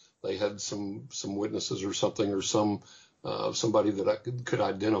they had some witnesses or something, or somebody that could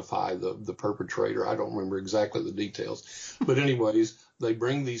identify the perpetrator. I don't remember exactly the details. But anyways, they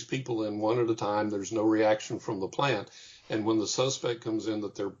bring these people in one at a time. There's no reaction from the plant. And when the suspect comes in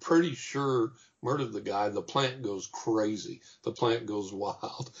that they're pretty sure murdered the guy, the plant goes crazy. The plant goes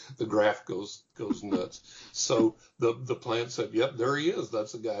wild. The graft goes nuts. So the plant said, yep, there he is.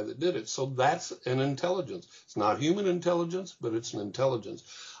 That's the guy that did it. So that's an intelligence. It's not human intelligence, but it's an intelligence.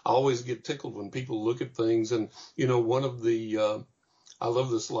 I always get tickled when people look at things. And, one of the, I love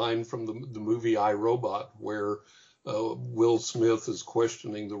this line from the movie I, Robot, where Will Smith is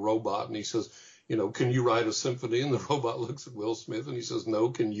questioning the robot, and he says, can you write a symphony? And the robot looks at Will Smith and he says, no,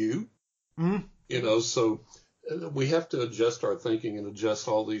 can you? So we have to adjust our thinking and adjust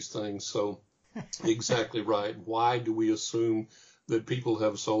all these things. So exactly right. Why do we assume that people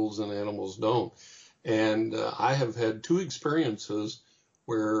have souls and animals don't? And I have had two experiences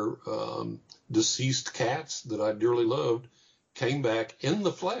where deceased cats that I dearly loved came back in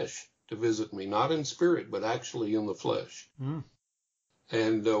the flesh to visit me, not in spirit, but actually in the flesh.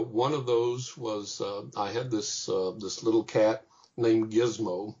 And one of those was I had this little cat named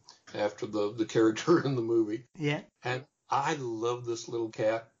Gizmo, after the character in the movie. Yeah. And I love this little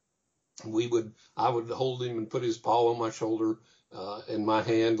cat. I would hold him and put his paw on my shoulder in my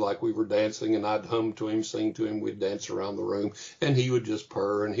hand like we were dancing, and I'd hum to him, sing to him. We'd dance around the room, and he would just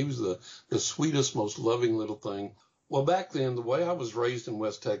purr, and he was the sweetest, most loving little thing. Well, back then, the way I was raised in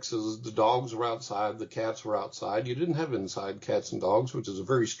West Texas, the dogs were outside, the cats were outside. You didn't have inside cats and dogs, which is a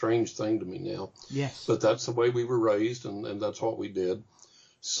very strange thing to me now. Yes. But that's the way we were raised, and that's what we did.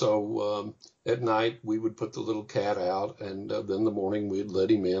 So at night, we would put the little cat out, and then in the morning, we'd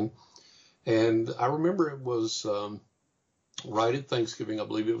let him in. And I remember it was right at Thanksgiving. I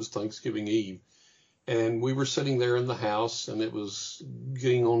believe it was Thanksgiving Eve. And we were sitting there in the house, and it was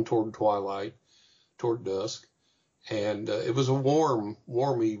getting on toward twilight, toward dusk. And it was a warm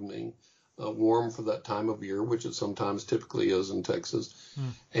evening, warm for that time of year, which it sometimes typically is in Texas.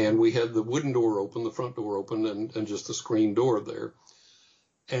 And we had the wooden door open, the front door open, and just the screen door there.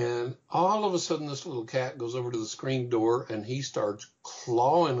 And all of a sudden, this little cat goes over to the screen door, and he starts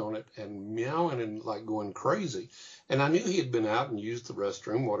clawing on it and meowing and like going crazy. And I knew he had been out and used the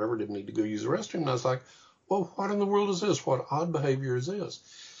restroom, whatever, didn't need to go use the restroom. And I was like, well, what in the world is this? What odd behavior is this?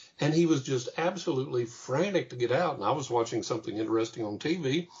 And he was just absolutely frantic to get out. And I was watching something interesting on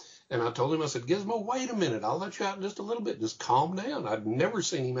TV. And I told him, I said, Gizmo, wait a minute. I'll let you out in just a little bit. Just calm down. I'd never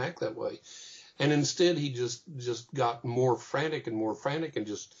seen him act that way. And instead, he just got more frantic and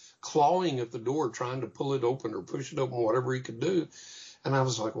just clawing at the door, trying to pull it open or push it open, whatever he could do. And I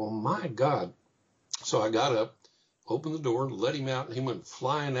was like, well, my God. So I got up, opened the door, let him out, and he went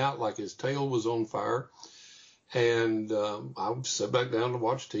flying out like his tail was on fire. And I sat back down to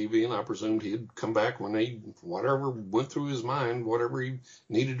watch TV, and I presumed he'd come back when whatever went through his mind, whatever he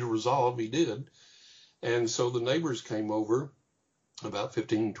needed to resolve, he did. And so the neighbors came over about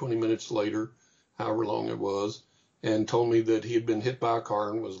 15, 20 minutes later, however long it was, and told me that he had been hit by a car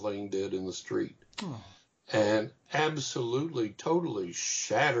and was laying dead in the street. Oh. And absolutely, totally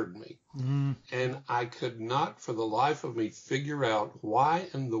shattered me. Mm-hmm. And I could not for the life of me figure out why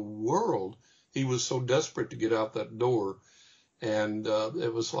in the world he was so desperate to get out that door. And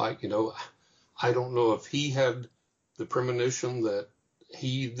it was like, I don't know if he had the premonition that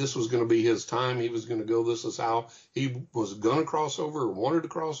this was going to be his time. He was going to go. This is how he was going to cross over or wanted to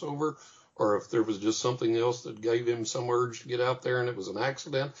cross over, or if there was just something else that gave him some urge to get out there and it was an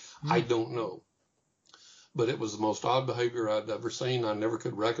accident. I don't know. But it was the most odd behavior I'd ever seen. I never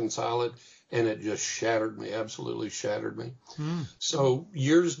could reconcile it, and it just shattered me, absolutely shattered me. So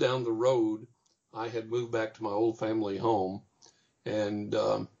years down the road, I had moved back to my old family home, and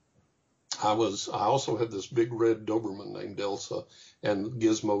I also had this big red Doberman named Elsa, and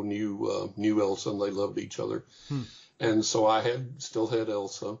Gizmo knew Elsa, and they loved each other. And so I still had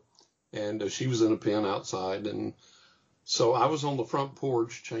Elsa, and she was in a pen outside, and so I was on the front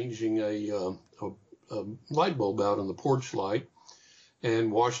porch changing a light bulb out in the porch light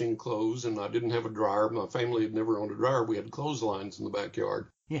and washing clothes, and I didn't have a dryer. My family had never owned a dryer. We had clotheslines in the backyard,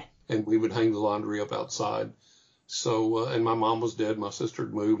 and we would hang the laundry up outside. So, and my mom was dead. My sister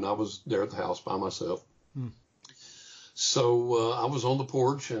had moved, and I was there at the house by myself. So I was on the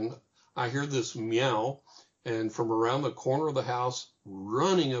porch, and I hear this meow, and from around the corner of the house,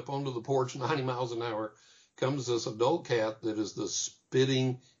 running up onto the porch 90 miles an hour, comes this adult cat that is the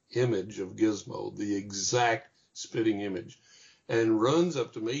spitting image of Gizmo, the exact spitting image, and runs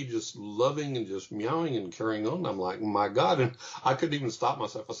up to me just loving and just meowing and carrying on. I'm like, my God, and I couldn't even stop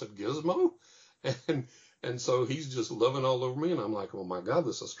myself. I said, Gizmo? And so he's just loving all over me, and I'm like, oh my God,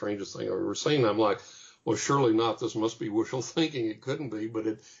 this is the strangest thing I've ever seen. I'm like, well, surely not. This must be wishful thinking. It couldn't be, but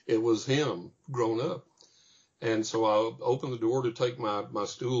it was him grown up. And so I opened the door to take my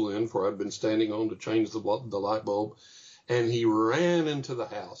stool in, for I'd been standing on to change the light bulb. And he ran into the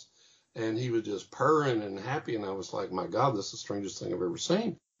house, and he was just purring and happy. And I was like, my God, this is the strangest thing I've ever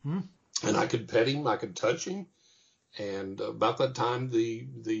seen. And I could pet him. I could touch him. And about that time, the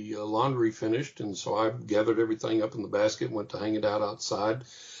laundry finished. And so I gathered everything up in the basket, went to hang it out outside.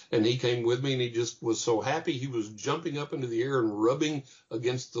 And he came with me, and he just was so happy. He was jumping up into the air and rubbing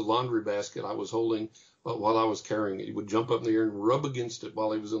against the laundry basket I was holding while I was carrying it. He would jump up in the air and rub against it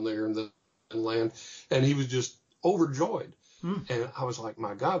while he was in the air and land. And he was just overjoyed. And I was like,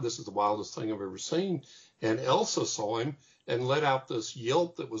 my God, this is the wildest thing I've ever seen. And Elsa saw him and let out this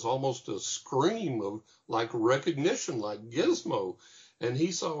yelp that was almost a scream of like recognition, like Gizmo. And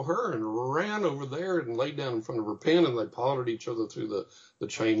he saw her and ran over there and laid down in front of her pen, and they pawed at each other through the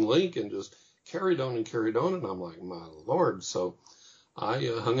chain link and just carried on and carried on. And I'm like, my Lord. So I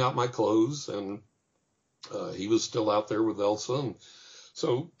hung out my clothes, and he was still out there with Elsa. And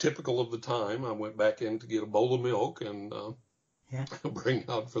so typical of the time, I went back in to get a bowl of milk and bring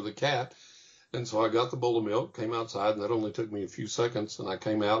out for the cat. And so I got the bowl of milk, came outside, and that only took me a few seconds. And I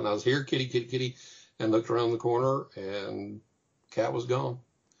came out, and I was here, kitty, kitty, kitty, and looked around the corner, and cat was gone.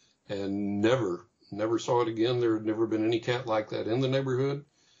 And never saw it again. There had never been any cat like that in the neighborhood.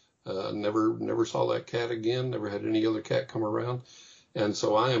 Never saw that cat again. Never had any other cat come around. And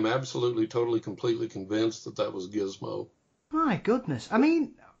so I am absolutely, totally, completely convinced that that was Gizmo. My goodness. I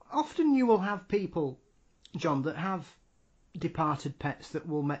mean, often you will have people, John, that have departed pets that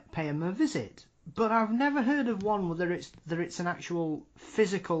will pay them a visit. But I've never heard of one where it's an actual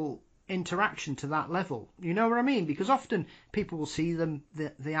physical interaction to that level. You know what I mean? Because often people will see the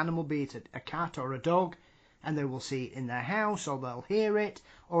animal, be it a cat or a dog, and they will see it in their house, or they'll hear it,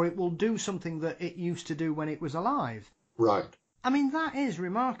 or it will do something that it used to do when it was alive. Right. I mean, that is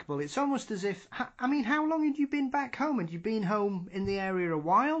remarkable. It's almost as if, I mean, how long had you been back home? Had you been home in the area a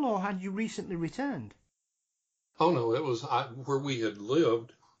while, or had you recently returned? Oh, no, it was where we had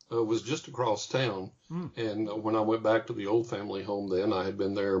lived was just across town. And when I went back to the old family home then, I had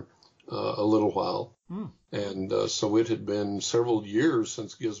been there a little while. And so it had been several years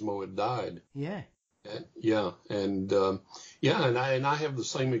since Gizmo had died. Yeah. And I have the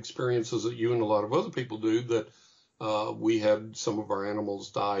same experiences that you and a lot of other people do, that we had some of our animals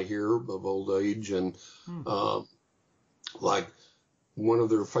die here of old age, and like one of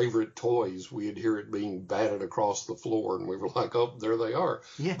their favorite toys, we'd hear it being batted across the floor, and we were like, oh, there they are.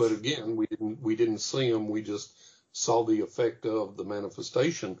 Yes. But again, we didn't see them. We just saw the effect of the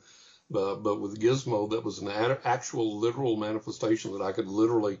manifestation. But with Gizmo, that was an actual literal manifestation that I could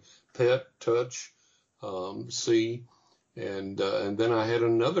literally pet, touch, see. And then I had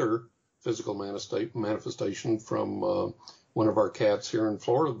another physical manifestation from one of our cats here in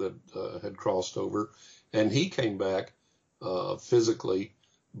Florida that had crossed over, and he came back physically,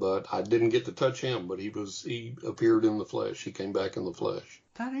 but I didn't get to touch him, but he appeared in the flesh. He came back in the flesh.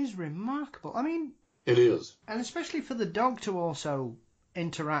 That is remarkable. I mean, it is. And especially for the dog to also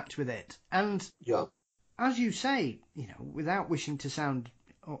interact with it. And as you say, you know, without wishing to sound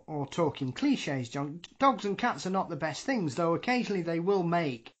or talking cliches, John, dogs and cats are not the best things, though occasionally they will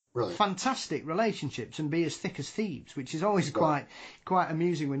make Right. fantastic relationships and be as thick as thieves, which is always Right. quite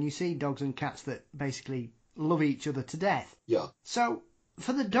amusing when you see dogs and cats that basically love each other to death. Yeah. So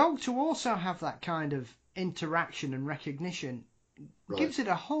for the dog to also have that kind of interaction and recognition Right. gives it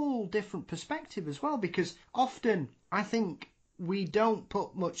a whole different perspective as well, because often I think we don't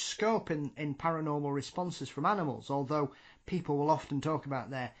put much scope in paranormal responses from animals, although people will often talk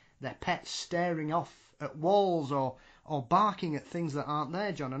about their pets staring off at walls or barking at things that aren't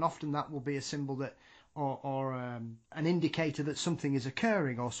there, John, and often that will be a symbol that or an indicator that something is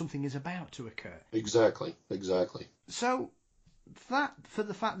occurring or something is about to occur. Exactly. Exactly. So for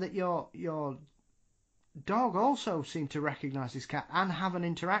the fact that your dog also seemed to recognise this cat and have an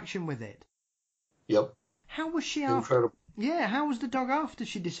interaction with it. Yep. How was she after? Incredible. Yeah, how was the dog after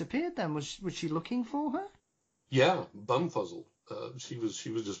she disappeared then? Was she looking for her? Yeah. Bumfuzzled. She was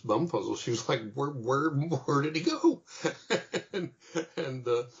just bumfuzzled. She was like, where did he go? and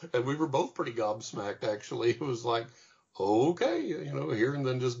and we were both pretty gobsmacked, actually. It was like, okay, here, and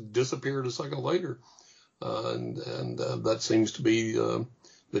then just disappeared a second later. And that seems to be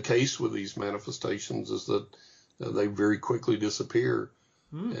the case with these manifestations, is that they very quickly disappear.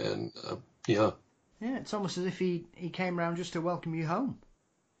 And yeah. Yeah, it's almost as if he came around just to welcome you home.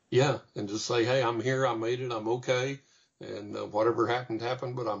 Yeah, and just say, hey, I'm here, I made it, I'm okay, and whatever happened,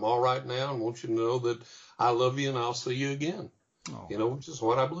 but I'm all right now, and want you to know that I love you and I'll see you again. Oh. Which is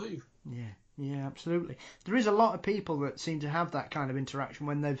what I believe. Yeah, absolutely. There is a lot of people that seem to have that kind of interaction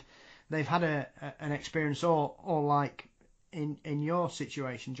when they've had an experience, or like in your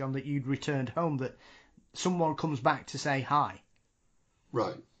situation, John, that you'd returned home, that someone comes back to say hi.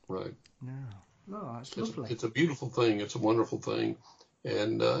 Right. No, that's lovely. It's a beautiful thing. It's a wonderful thing.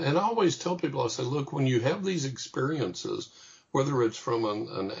 And I always tell people, I say, look, when you have these experiences, whether it's from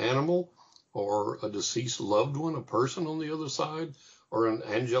an animal or a deceased loved one, a person on the other side, or an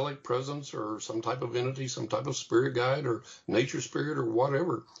angelic presence or some type of entity, some type of spirit guide or nature spirit or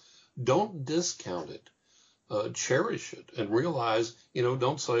whatever, don't discount it. Cherish it and realize,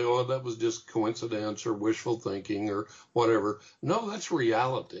 don't say, oh, that was just coincidence or wishful thinking or whatever. No, that's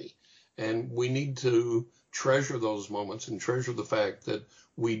reality. And we need to treasure those moments and treasure the fact that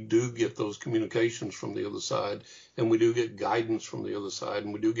we do get those communications from the other side, and we do get guidance from the other side,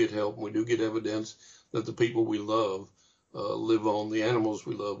 and we do get help, and we do get evidence that the people we love live on, the animals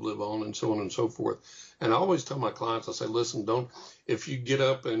we love live on, and so on and so forth. And I always tell my clients, I say, listen, if you get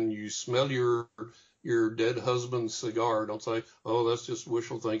up and you smell your dead husband's cigar, don't say, oh, that's just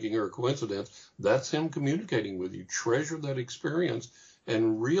wishful thinking or a coincidence. That's him communicating with you. Treasure that experience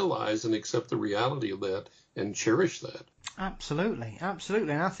and realize and accept the reality of that and cherish that. Absolutely.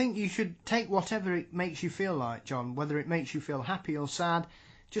 And I think you should take whatever it makes you feel like, John, whether it makes you feel happy or sad,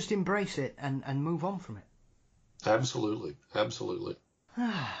 just embrace it and move on from it. Absolutely.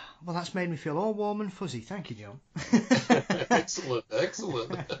 Well, that's made me feel all warm and fuzzy. Thank you, John.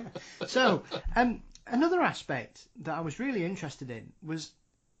 Excellent. So, another aspect that I was really interested in was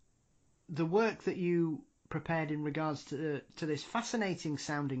the work that you prepared in regards to this fascinating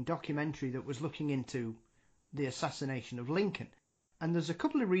sounding documentary that was looking into the assassination of Lincoln. And there's a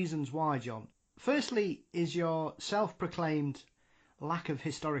couple of reasons why, John. Firstly is your self-proclaimed lack of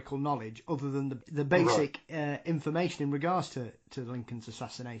historical knowledge, other than the basic information in regards to Lincoln's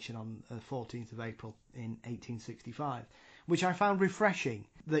assassination on the 14th of April in 1865, which I found refreshing,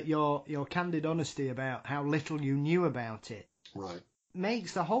 that your candid honesty about how little you knew about it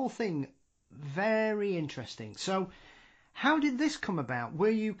makes the whole thing very interesting. So how did this come about? Were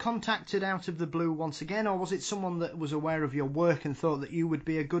you contacted out of the blue once again, or was it someone that was aware of your work and thought that you would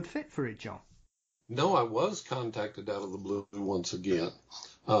be a good fit for it, John? No, I was contacted out of the blue once again.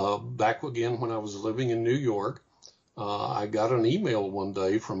 Back again when I was living in New York, I got an email one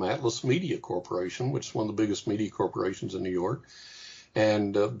day from Atlas Media Corporation, which is one of the biggest media corporations in New York.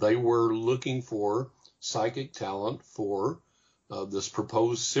 And they were looking for psychic talent for this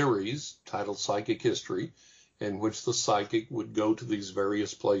proposed series titled Psychic History, in which the psychic would go to these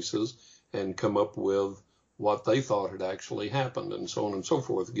various places and come up with what they thought had actually happened, and so on and so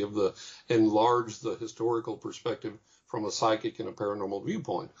forth, enlarge the historical perspective from a psychic and a paranormal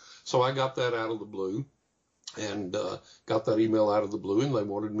viewpoint. So I got that out of the blue, and got that email out of the blue, and they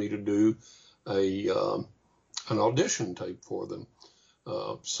wanted me to do an audition tape for them.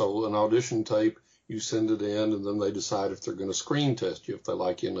 So an audition tape, you send it in, and then they decide if they're going to screen test you, if they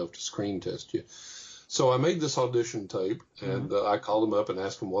like you enough to screen test you. So I made this audition tape, and I called them up and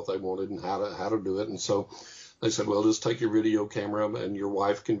asked them what they wanted and how to do it. And so they said, well, just take your video camera, and your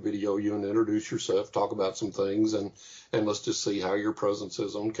wife can video you and introduce yourself, talk about some things, and let's just see how your presence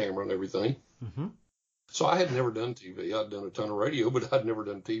is on camera and everything. So I had never done TV. I'd done a ton of radio, but I'd never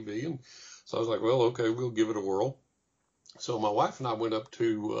done TV. And so I was like, well, okay, we'll give it a whirl. So my wife and I went up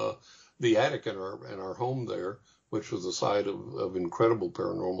to the attic in our home there, which was a site of incredible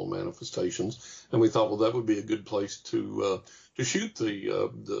paranormal manifestations. And we thought, well, that would be a good place to shoot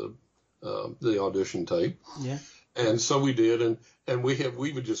the audition tape. Yeah. And so we did, and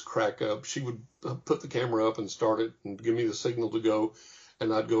we would just crack up. She would put the camera up and start it and give me the signal to go.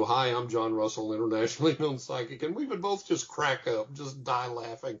 And I'd go, hi, I'm John Russell, internationally known psychic. And we would both just crack up, just die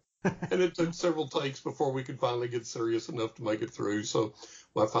laughing. And it took several takes before we could finally get serious enough to make it through. So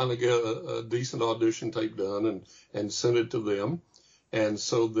I finally got a decent audition tape done and sent it to them. And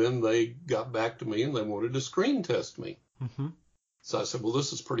so then they got back to me and they wanted to screen test me. Mm-hmm. So I said, well,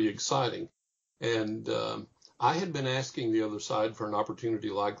 this is pretty exciting. And I had been asking the other side for an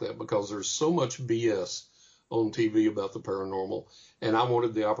opportunity like that because there's so much BS on TV about the paranormal. And I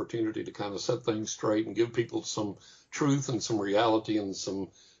wanted the opportunity to kind of set things straight and give people some truth and some reality and some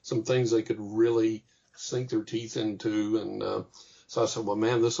things they could really sink their teeth into. And so I said, well,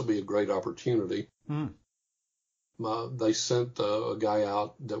 man, this will be a great opportunity. Mm. They sent a guy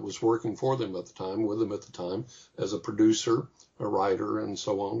out that was working for them at the time, with them at the time, as a producer, a writer, and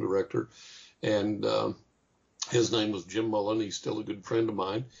so on, director. And his name was Jim Mullen. He's still a good friend of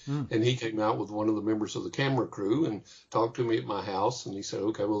mine. Mm. And he came out with one of the members of the camera crew and talked to me at my house. And he said,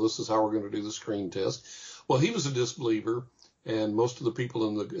 okay, well, this is how we're going to do the screen test. Well, he was a disbeliever, and most of the people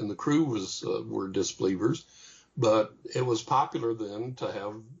in the crew were disbelievers. But it was popular then to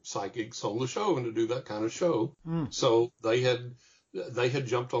have psychics on the show and to do that kind of show. Mm. So they had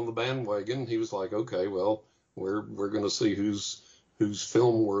jumped on the bandwagon. He was like, okay, well, we're going to see who's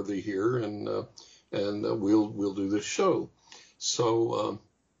film worthy here, and we'll do this show. So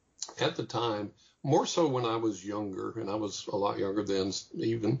at the time, more so when I was younger, and I was a lot younger then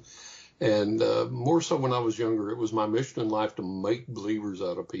even, and more so when I was younger, it was my mission in life to make believers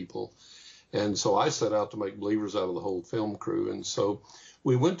out of people. And so I set out to make believers out of the whole film crew. And so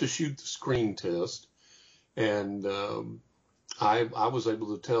we went to shoot the screen test, and I was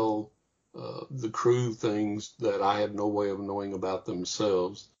able to tell the crew things that I had no way of knowing about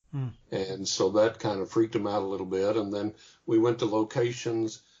themselves. Mm. And so that kind of freaked them out a little bit. And then we went to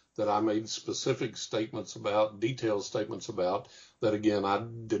locations that I made specific statements about, detailed statements about, that again, I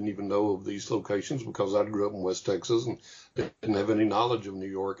didn't even know of these locations because I grew up in West Texas and didn't have any knowledge of New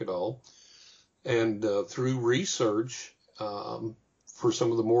York at all. And through research, for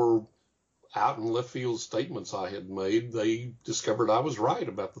some of the more out in left field statements I had made, they discovered I was right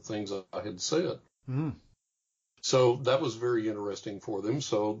about the things I had said. Mm. So that was very interesting for them.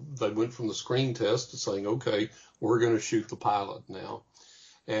 So they went from the screen test to saying, okay, we're going to shoot the pilot now.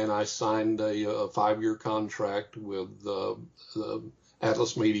 And I signed a 5-year contract with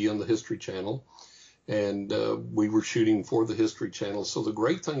Atlas Media and the History Channel. And we were shooting for the History Channel. So the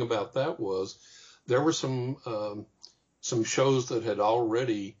great thing about that was there were some shows that had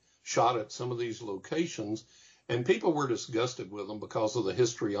already shot at some of these locations, and people were disgusted with them because of the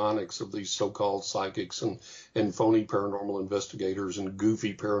histrionics of these so-called psychics and phony paranormal investigators and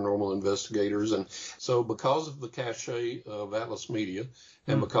goofy paranormal investigators. And so because of the cachet of Atlas Media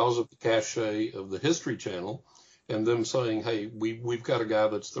and because of the cachet of the History Channel, and them saying, hey, we've got a guy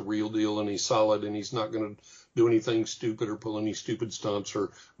that's the real deal and he's solid and he's not going to do anything stupid or pull any stupid stunts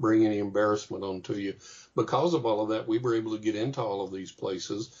or bring any embarrassment onto you. Because of all of that, we were able to get into all of these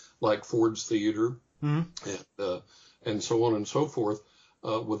places like Ford's Theater and so on and so forth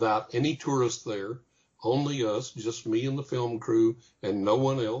without any tourists there, only us, just me and the film crew and no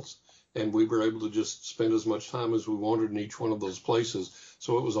one else. And we were able to just spend as much time as we wanted in each one of those places.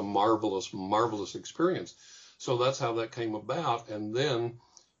 So it was a marvelous, marvelous experience. So that's how that came about. And then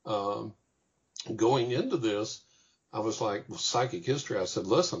going into this, I was like, well, psychic history. I said,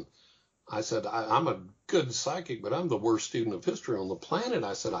 listen, I'm a good psychic, but I'm the worst student of history on the planet.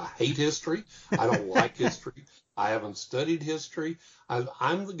 I said, I hate history. I don't like history. I haven't studied history.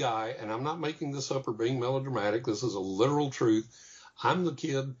 I'm the guy, and I'm not making this up or being melodramatic. This is a literal truth. I'm the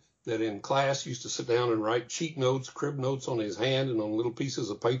kid that in class used to sit down and write cheat notes, crib notes on his hand and on little pieces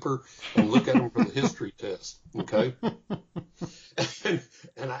of paper and look at them for the history test. Okay.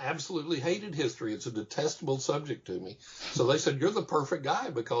 And I absolutely hated history. It's a detestable subject to me. So they said, you're the perfect guy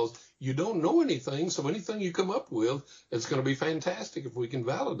because you don't know anything. So anything you come up with, it's going to be fantastic if we can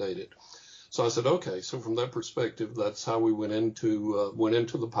validate it. So I said, okay. So from that perspective, that's how we went into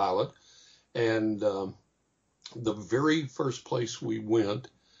the pilot. And the very first place we went,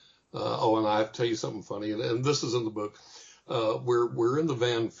 and I have to tell you something funny, and this is in the book. We're in the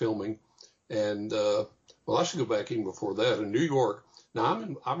van filming, and Well, I should go back even before that. In New York, now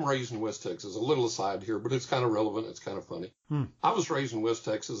I'm raised in West Texas. A little aside here, but it's kind of relevant. It's kind of funny. I was raised in West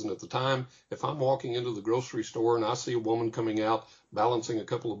Texas, and at the time, if I'm walking into the grocery store and I see a woman coming out balancing a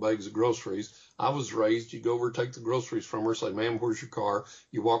couple of bags of groceries, I was raised, you go over, take the groceries from her, say, ma'am, where's your car?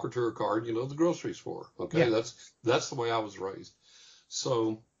 You walk her to her car, and you know the groceries for her. Okay, Yeah. that's the way I was raised.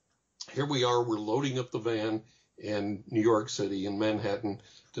 So here we are, we're loading up the van in New York City, in Manhattan,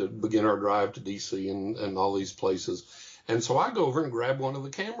 to begin our drive to D.C. and all these places. And so I go over and grab one of the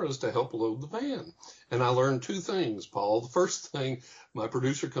cameras to help load the van. And I learned two things, Paul. The first thing, my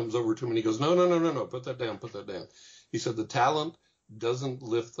producer comes over to me and he goes, no, put that down. He said, the talent doesn't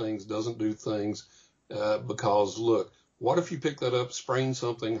lift things, doesn't do things, because, look, what if you pick that up, sprain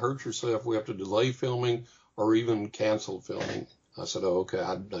something, hurt yourself, we have to delay filming or even cancel filming? I said, oh, okay,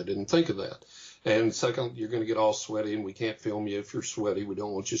 I didn't think of that. And second, you're going to get all sweaty, and we can't film you if you're sweaty. We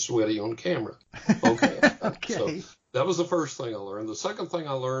don't want you sweaty on camera. Okay. Okay. So that was the first thing I learned. The second thing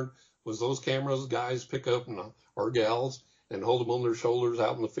I learned was those cameras guys pick up, or gals, and hold them on their shoulders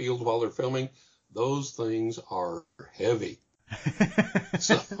out in the field while they're filming. Those things are heavy.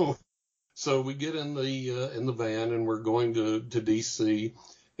 So we get in the van, and we're going to D.C.,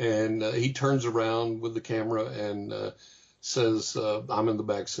 and he turns around with the camera and says, I'm in the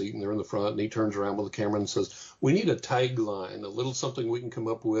back seat and they're in the front, and he turns around with the camera and says, we need a tagline, a little something we can come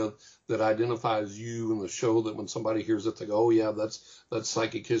up with that identifies you in the show, that when somebody hears it, they go, oh yeah, that's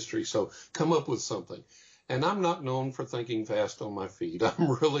psychic history. So come up with something. And I'm not known for thinking fast on my feet.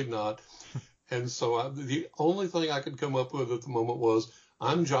 I'm really not. And so the only thing I could come up with at the moment was,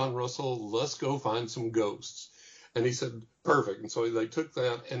 I'm John Russell, let's go find some ghosts. And he said, perfect. And so they took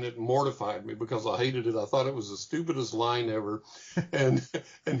that, and it mortified me because I hated it. I thought it was the stupidest line ever. And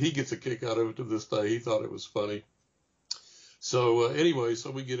he gets a kick out of it to this day. He thought it was funny. So anyway,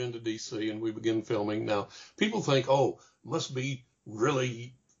 so we get into D.C. and we begin filming. Now, people think, oh, must be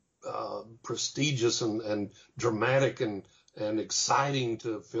really prestigious and dramatic and exciting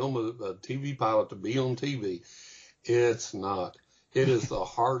to film a TV pilot, to be on TV. It's not. It is the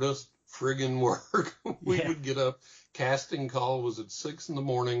hardest friggin' work. We would get up. Casting call was at 6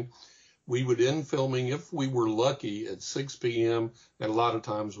 a.m. We would end filming, if we were lucky, at 6 p.m. And a lot of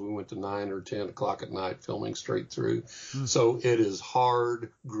times we went to 9 or 10 o'clock at night filming straight through. So it is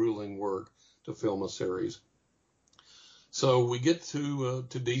hard, grueling work to film a series. So we get to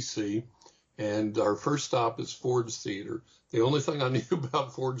D.C., and our first stop is Ford's Theater. The only thing I knew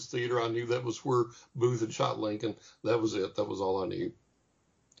about Ford's Theater, I knew that was where Booth had shot Lincoln. That was it. That was all I knew.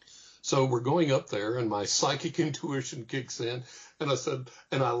 So we're going up there, and my psychic intuition kicks in, and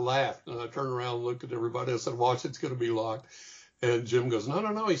I laughed, and I turned around and looked at everybody. I said, watch, it's going to be locked. And Jim goes,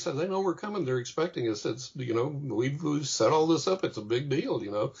 no. He said, they know we're coming. They're expecting us. It's, we've set all this up. It's a big deal,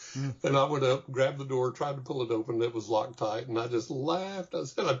 And I went up, grabbed the door, tried to pull it open. It was locked tight, and I just laughed. I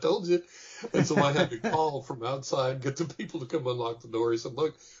said, I told you. And so I had to call from outside, get the people to come unlock the door. He said,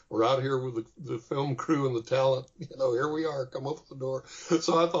 look, we're out here with the film crew and the talent. Here we are. Come open the door.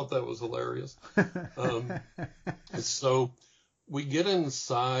 So I thought that was hilarious. So we get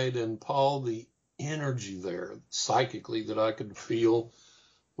inside, and Paul, the energy there psychically that I could feel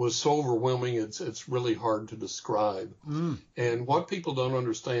was so overwhelming. It's really hard to describe. And what people don't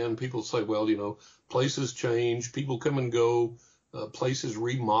understand, people say, well, places change, people come and go, places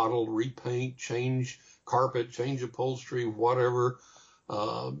remodel, repaint, change carpet, change upholstery, whatever.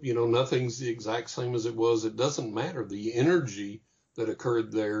 Nothing's the exact same as it was. It doesn't matter. The energy that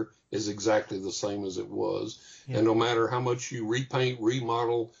occurred there is exactly the same as it was. Yeah. And no matter how much you repaint,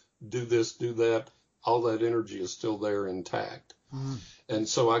 remodel, do this, do that, all that energy is still there intact. And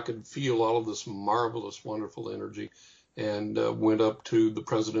so I could feel all of this marvelous, wonderful energy, and went up to the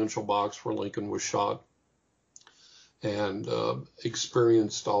presidential box where Lincoln was shot, and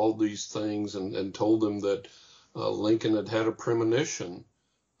experienced all these things, and told them that Lincoln had a premonition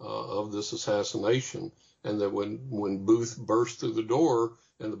of this assassination, and that when Booth burst through the door,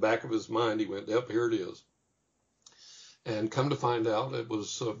 in the back of his mind, he went, yep, here it is. And come to find out, it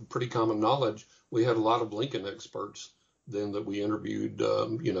was pretty common knowledge. We had a lot of Lincoln experts then that we interviewed,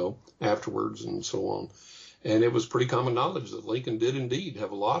 afterwards and so on. And it was pretty common knowledge that Lincoln did indeed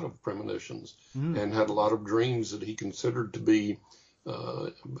have a lot of premonitions and had a lot of dreams that he considered to be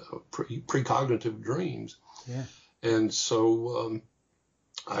precognitive dreams. Yeah. And so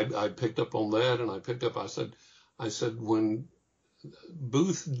I picked up on that, and I said, when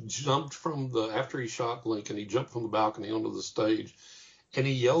Booth jumped after he shot Lincoln, he jumped from the balcony onto the stage, and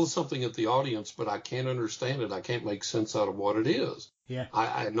he yelled something at the audience, but I can't understand it. I can't make sense out of what it is. Yeah.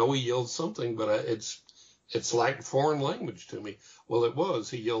 I know he yelled something, but it's like foreign language to me. Well, it was.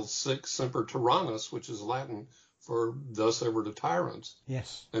 He yelled Sic Semper Tyrannis, which is Latin for thus ever to tyrants.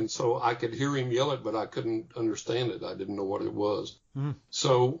 Yes. And so I could hear him yell it, but I couldn't understand it. I didn't know what it was. Mm.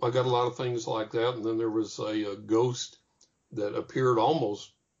 So I got a lot of things like that. And then there was a ghost that appeared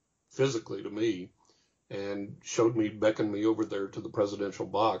almost physically to me and beckoned me over there to the presidential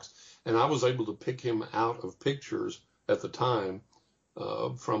box. And I was able to pick him out of pictures at the time,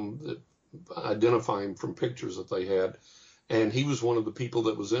 identify him from pictures that they had. And he was one of the people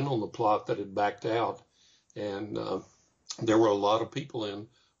that was in on the plot that had backed out. And there were a lot of people in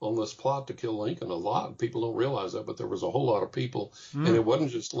on this plot to kill Lincoln. A lot. People don't realize that, but there was a whole lot of people. And it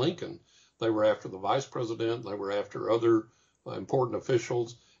wasn't just Lincoln. They were after the vice president. They were after other important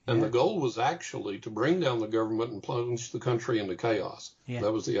officials. And the goal was actually to bring down the government and plunge the country into chaos. Yeah.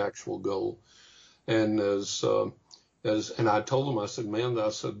 That was the actual goal. And and I told him, I said, man,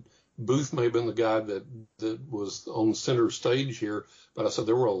 Booth may have been the guy that was on center stage here, but I said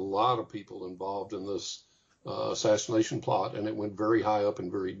there were a lot of people involved in this assassination plot, and it went very high up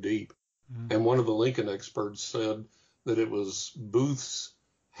and very deep. Mm-hmm. And one of the Lincoln experts said that it was Booth's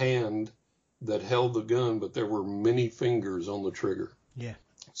hand that held the gun, but there were many fingers on the trigger. Yeah.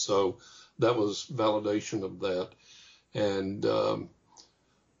 So that was validation of that. And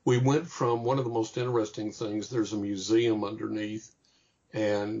we went from one of the most interesting things, there's a museum underneath,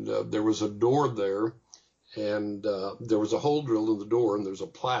 and there was a door there, and there was a hole drilled in the door, and there's a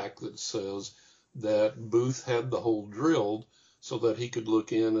plaque that says that Booth had the hole drilled so that he could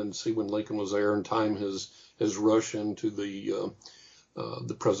look in and see when Lincoln was there and time his rush into the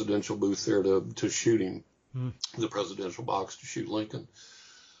presidential booth there to shoot him, the presidential box to shoot Lincoln.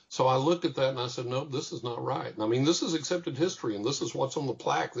 So I looked at that and I said, no, this is not right. I mean, this is accepted history, and this is what's on the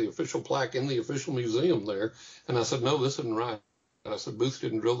plaque, the official plaque in the official museum there. And I said, no, this isn't right. And I said, Booth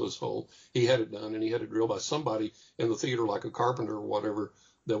didn't drill this hole. He had it done, and he had it drilled by somebody in the theater, like a carpenter or whatever,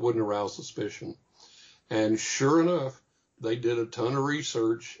 that wouldn't arouse suspicion. And sure enough, they did a ton of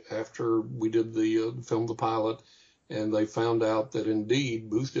research after we did the film, the pilot, and they found out that indeed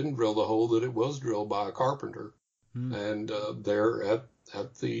Booth didn't drill the hole, that it was drilled by a carpenter, and there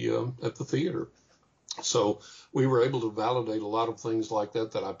at the theater. So we were able to validate a lot of things like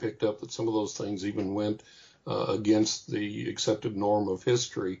that I picked up, that some of those things even went against the accepted norm of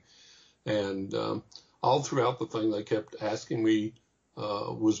history. And all throughout the thing, they kept asking me,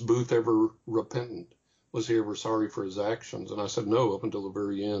 was Booth ever repentant? Was he ever sorry for his actions? And I said, no, up until the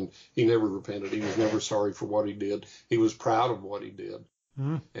very end. He never repented. He was never sorry for what he did. He was proud of what he did.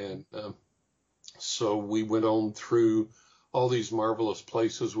 And so we went on through all these marvelous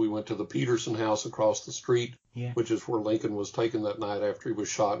places. We went to the Peterson house across the street, which is where Lincoln was taken that night after he was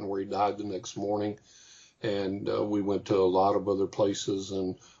shot and where he died the next morning. And we went to a lot of other places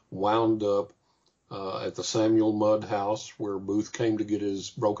and wound up at the Samuel Mudd house, where Booth came to get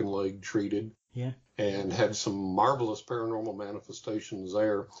his broken leg treated, and had some marvelous paranormal manifestations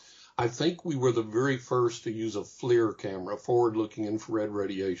there. I think we were the very first to use a FLIR camera, forward-looking infrared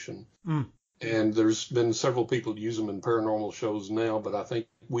radiation. And there's been several people use them in paranormal shows now, but I think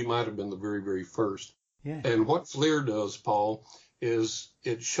we might have been the very, very first. And what FLIR does, Paul, is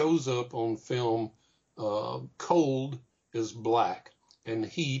it shows up on film. Cold is black and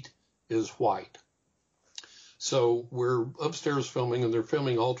heat is white. So we're upstairs filming, and they're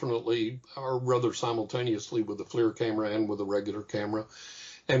filming alternately, or rather simultaneously, with the FLIR camera and with a regular camera.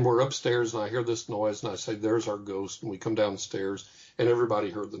 And we're upstairs, and I hear this noise, and I say, there's our ghost. And we come downstairs, and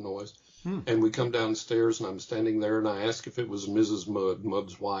everybody heard the noise. And we come downstairs, and I'm standing there, and I ask if it was Mrs. Mudd,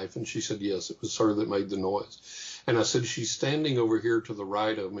 Mudd's wife. And she said, yes, it was her that made the noise. And I said, she's standing over here to the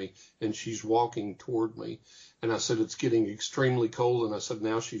right of me, and she's walking toward me. And I said, it's getting extremely cold. And I said,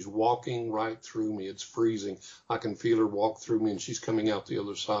 now she's walking right through me. It's freezing. I can feel her walk through me, and she's coming out the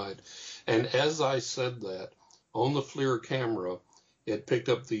other side. And as I said that, on the FLIR camera, it picked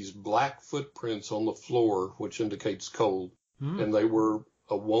up these black footprints on the floor, which indicates cold. And they were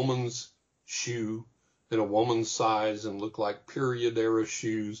a woman's shoe in a woman's size and looked like period era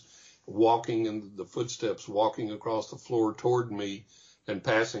shoes, walking in the footsteps, walking across the floor toward me and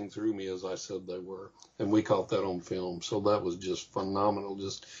passing through me as I said they were. And we caught that on film. So that was just phenomenal,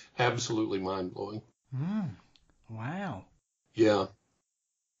 just absolutely mind-blowing. Wow. Yeah.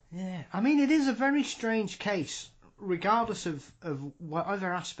 Yeah. I mean, it is a very strange case, regardless of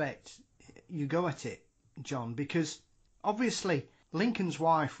whatever aspect you go at it, John, because obviously Lincoln's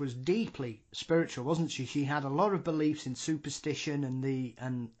wife was deeply spiritual, wasn't she? She had a lot of beliefs in superstition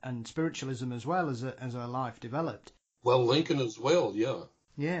and spiritualism as well as her life developed. Well, Lincoln as well, yeah.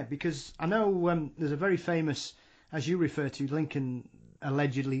 Yeah, because I know there's a very famous, as you refer to, Lincoln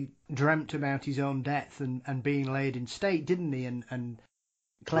allegedly dreamt about his own death and being laid in state, didn't he? And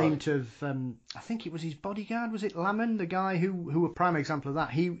claimed Right. to have, I think it was his bodyguard, was it Lamon, the guy who a prime example of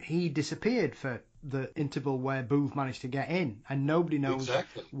that? He disappeared for the interval where Booth managed to get in, and nobody knows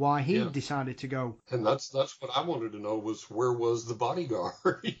Exactly. why he Yeah. decided to go. And that's what I wanted to know was where was the bodyguard?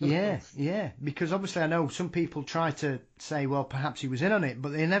 Yeah, because obviously I know some people try to say, well, perhaps he was in on it,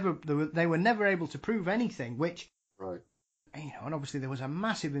 but they were never able to prove anything, which, Right. and obviously there was a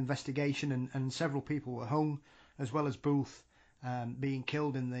massive investigation and several people were hung, as well as Booth being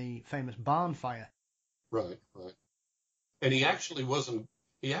killed in the famous barn fire. Right. Right. And he actually wasn't.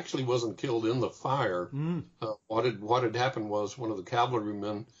 He actually wasn't killed in the fire. Mm. What had happened was one of the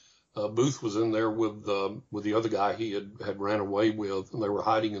cavalrymen, Booth, was in there with the other guy he had ran away with, and they were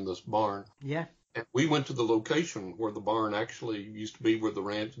hiding in this barn. Yeah. And we went to the location where the barn actually used to be, where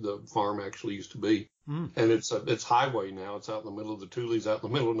the farm actually used to be. Mm. And it's highway now. It's out in the middle of the Tules, out in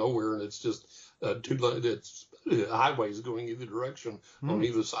the middle of nowhere, and it's just it's highways going either direction on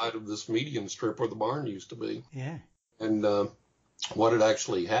either side of this median strip where the barn used to be. Yeah. And what had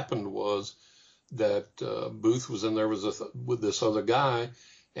actually happened was that Booth was in there with this other guy,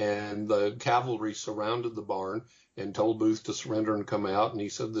 and the cavalry surrounded the barn and told Booth to surrender and come out. And he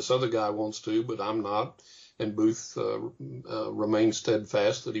said, this other guy wants to, but I'm not. And Booth remained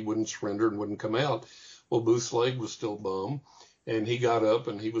steadfast that he wouldn't surrender and wouldn't come out. Well, Booth's leg was still bum, and he got up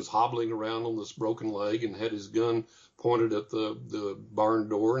and he was hobbling around on this broken leg and had his gun pointed at the barn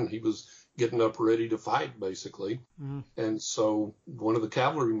door, and he was getting up ready to fight, basically. Mm. And so one of the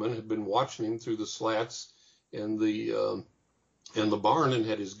cavalrymen had been watching him through the slats in the barn and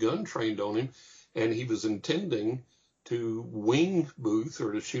had his gun trained on him, and he was intending to wing Booth,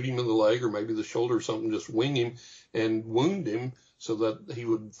 or to shoot him in the leg or maybe the shoulder or something, just wing him and wound him so that he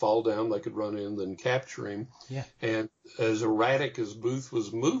would fall down, they could run in and then capture him. Yeah. And as erratic as Booth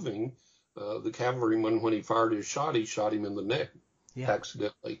was moving, the cavalryman, when he fired his shot, he shot him in the neck. Yeah.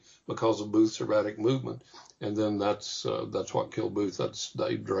 Accidentally, because of Booth's erratic movement. And then that's what killed Booth.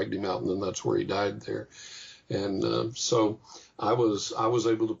 They dragged him out, and then that's where he died there. And so I was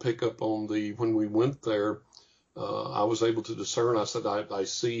able to pick up on when we went there, I was able to discern. I said, I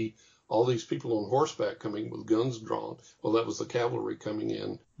see all these people on horseback coming with guns drawn. Well, that was the cavalry coming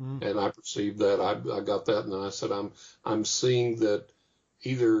in. And I perceived that. I got that, and then I said, I'm seeing that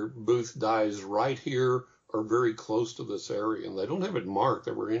either Booth dies right here or very close to this area, and they don't have it marked.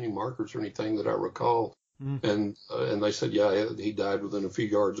 There weren't any markers or anything that I recall. And they said, yeah, he died within a few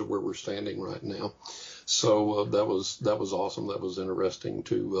yards of where we're standing right now. So that was awesome. That was interesting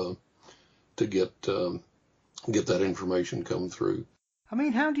to get that information come through. I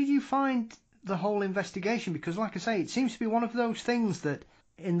mean, how did you find the whole investigation? Because, like I say, it seems to be one of those things that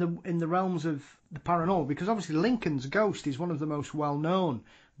in the realms of the paranormal, because obviously Lincoln's ghost is one of the most well-known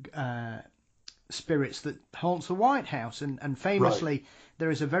spirits that haunts the White House, and famously right. There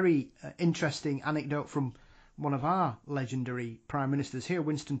is a very interesting anecdote from one of our legendary prime ministers here,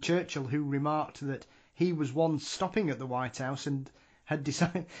 Winston Churchill, who remarked that he was once stopping at the White House and had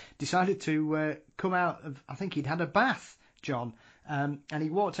decided to come out of, I think he'd had a bath, John, and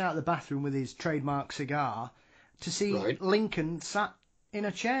he walked out of the bathroom with his trademark cigar to see right. Lincoln sat in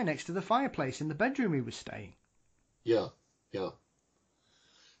a chair next to the fireplace in the bedroom he was staying. Yeah.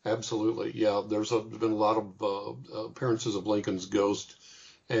 Absolutely, yeah. There's been a lot of appearances of Lincoln's ghost,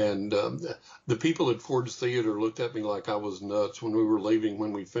 and the people at Ford's Theater looked at me like I was nuts when we were leaving.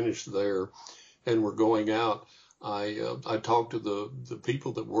 When we finished there, and we're going out, I talked to the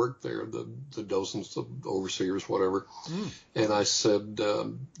people that worked there, the docents, the overseers, whatever, and I said,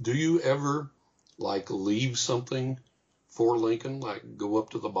 "Do you ever leave something for Lincoln, go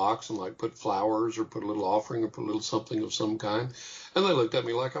up to the box and put flowers or put a little offering or put a little something of some kind?" And they looked at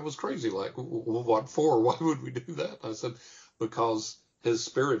me like I was crazy, what for? Why would we do that? I said, because his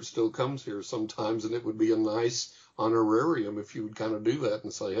spirit still comes here sometimes, and it would be a nice honorarium if you would kind of do that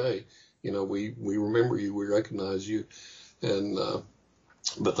and say, hey, we remember you, we recognize you. And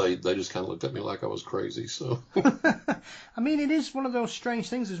but they just kind of looked at me like I was crazy. So I mean, it is one of those strange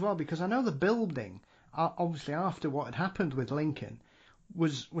things as well, because I know the building, obviously after what had happened with Lincoln,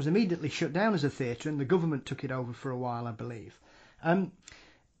 was immediately shut down as a theatre, and the government took it over for a while, I believe. And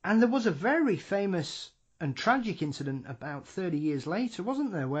there was a very famous and tragic incident about 30 years later,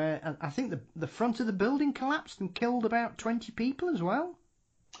 wasn't there, where I think the front of the building collapsed and killed about 20 people as well?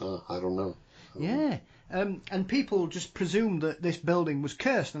 I don't know. Yeah. And people just presumed that this building was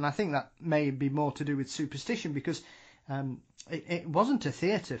cursed, and I think that may be more to do with superstition, because it wasn't a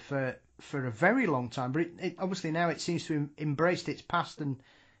theatre for a very long time, but it obviously now it seems to have embraced its past and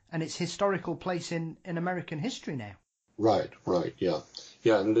its historical place in American history now. Right, yeah.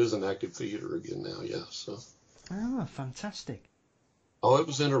 Yeah, and it is an active theater again now, yeah. So, Oh, fantastic. oh, it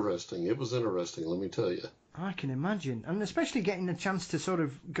was interesting. It was interesting, let me tell you. I can imagine. And especially getting the chance to sort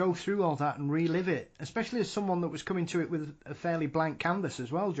of go through all that and relive it, especially as someone that was coming to it with a fairly blank canvas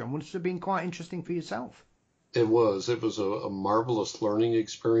as well, John. Would it have been quite interesting for yourself? It was. It was a marvelous learning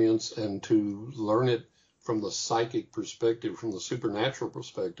experience, and to learn it from the psychic perspective, from the supernatural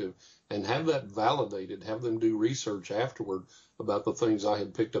perspective, and have that validated, have them do research afterward about the things I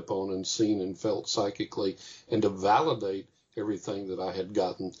had picked up on and seen and felt psychically, and to validate everything that I had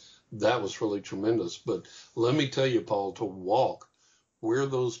gotten, that was really tremendous. But let me tell you, Paul, to walk where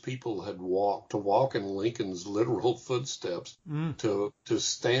those people had walked, to walk in Lincoln's literal footsteps, to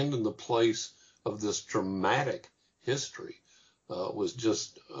stand in the place of this dramatic history was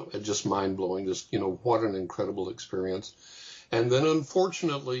just mind blowing. Just, what an incredible experience. And then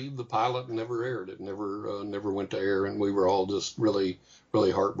unfortunately, the pilot never aired. It never went to air, and we were all just really,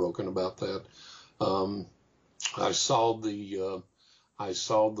 really heartbroken about that. I saw the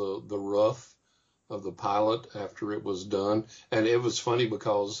rough of the pilot after it was done, and it was funny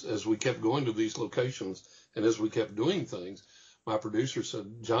because as we kept going to these locations and as we kept doing things, my producer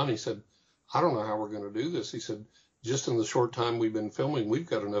said, Johnny said, I don't know how we're going to do this. He said, just in the short time we've been filming, we've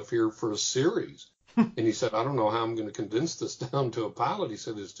got enough here for a series. And he said, I don't know how I'm going to condense this down to a pilot. He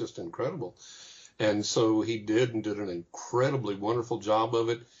said, it's just incredible. And so he did, and did an incredibly wonderful job of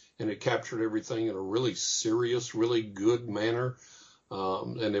it. And it captured everything in a really serious, really good manner.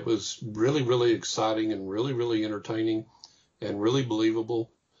 And it was really, really exciting and really, really entertaining and really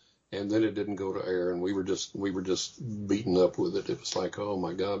believable. And then it didn't go to air, and we were just beaten up with it. It was like, oh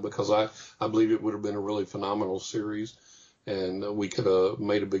my God, because I believe it would have been a really phenomenal series, and we could have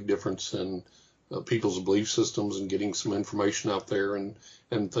made a big difference in people's belief systems and getting some information out there and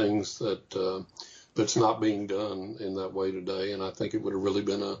things that's not being done in that way today. And I think it would have really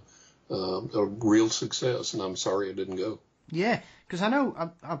been a real success. And I'm sorry it didn't go. Yeah, because I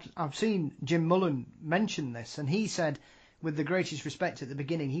know I've seen Jim Mullen mention this, and he said, with the greatest respect at the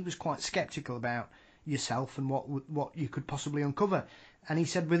beginning, he was quite sceptical about yourself and what you could possibly uncover. And he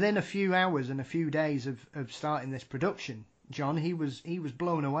said within a few hours and a few days of starting this production, John, he was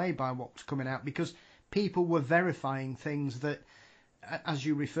blown away by what was coming out, because people were verifying things that, as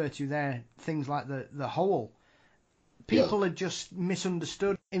you refer to there, things like the hole. People had just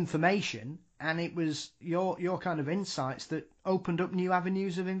misunderstood information, and it was your kind of insights that opened up new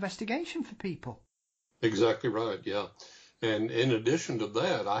avenues of investigation for people. Exactly right, yeah. And in addition to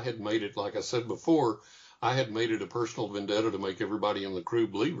that, I had made it, like I said before, I had made it a personal vendetta to make everybody in the crew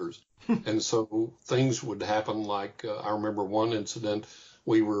believers. And so things would happen like, I remember one incident,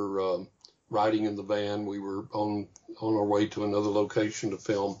 we were riding in the van, we were on our way to another location to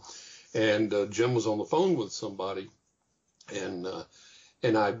film, and Jim was on the phone with somebody, and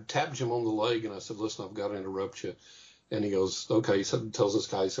I tapped Jim on the leg, and I said, listen, I've got to interrupt you. And he goes, okay. He said, tells this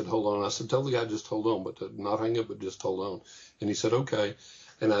guy, he said, hold on. I said, tell the guy just hold on, but to not hang up, but just hold on. And he said, okay.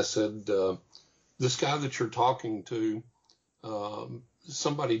 And I said, this guy that you're talking to,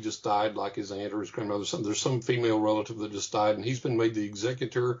 somebody just died, like his aunt or his grandmother. There's some female relative that just died, and he's been made the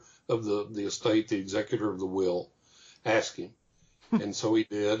executor of the estate, the executor of the will. Ask him. And so he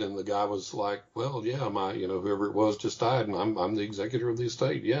did, and the guy was like, well, yeah, whoever it was just died, and I'm the executor of the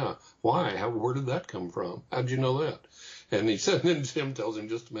estate. Yeah. Why? Where did that come from? How'd you know that? And he said, and Jim tells him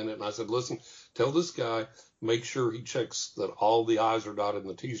just a minute, and I said, listen, tell this guy, make sure he checks that all the I's are dotted and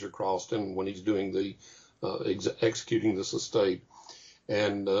the T's are crossed, and when he's doing the executing this estate.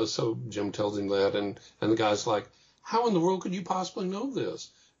 And so Jim tells him that, and the guy's like, how in the world could you possibly know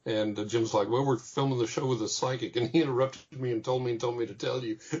this? And Jim's like, well, we're filming the show with a psychic. And he interrupted me and told me to tell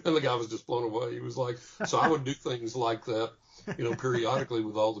you. And the guy was just blown away. He was like, so I would do things like that, periodically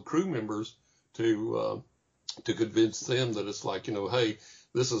with all the crew members to convince them that it's like, hey,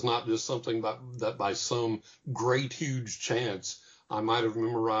 this is not just something that by some great, huge chance I might have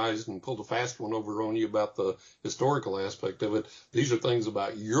memorized and pulled a fast one over on you about the historical aspect of it. These are things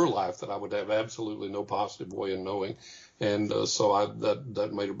about your life that I would have absolutely no positive way of knowing. And so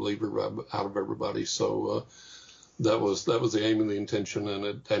that made a believer out of everybody. So that was the aim and the intention,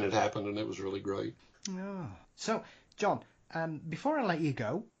 and it happened, and it was really great. Oh. So, John, before I let you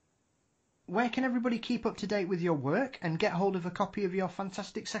go, where can everybody keep up to date with your work and get hold of a copy of your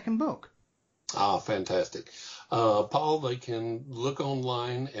fantastic second book? Ah, fantastic. Paul, they can look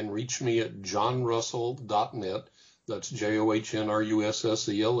online and reach me at johnrussell.net. That's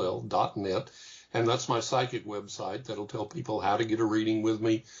JOHNRUSSELL.net. And that's my psychic website that'll tell people how to get a reading with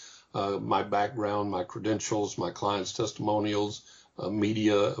me, my background, my credentials, my clients' testimonials,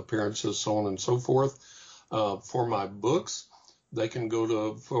 media appearances, so on and so forth. For my books, they can go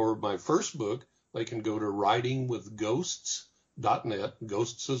to, for my first book, they can go to writingwithghosts.net.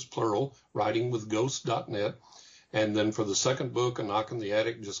 Ghosts is plural, writingwithghosts.net. And then for the second book, A Knock in the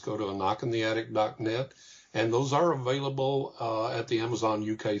Attic, just go to a knockintheattic.net. And those are available at the Amazon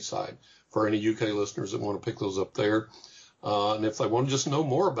UK side for any UK listeners that want to pick those up there. And if they want to just know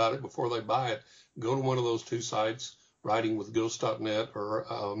more about it before they buy it, go to one of those two sites, writingwithghosts.net or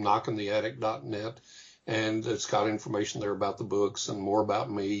knockintheattic.net. And it's got information there about the books and more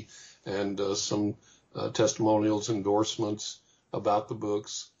about me and some testimonials, endorsements about the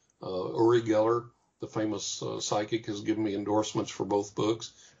books. Uri Geller, the famous psychic, has given me endorsements for both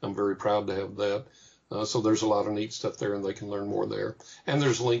books. I'm very proud to have that. So there's a lot of neat stuff there, and they can learn more there. And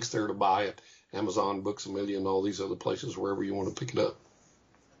there's links there to buy it, Amazon, Books A Million, all these other places, wherever you want to pick it up.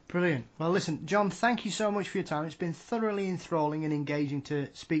 Brilliant. Well, listen, John, thank you so much for your time. It's been thoroughly enthralling and engaging to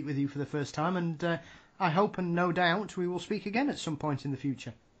speak with you for the first time, and I hope and no doubt we will speak again at some point in the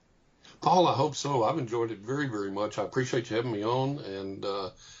future. Paul, I hope so. I've enjoyed it very, very much. I appreciate you having me on, and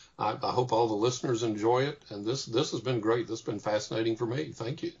I hope all the listeners enjoy it. And this has been great. This has been fascinating for me.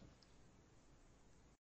 Thank you.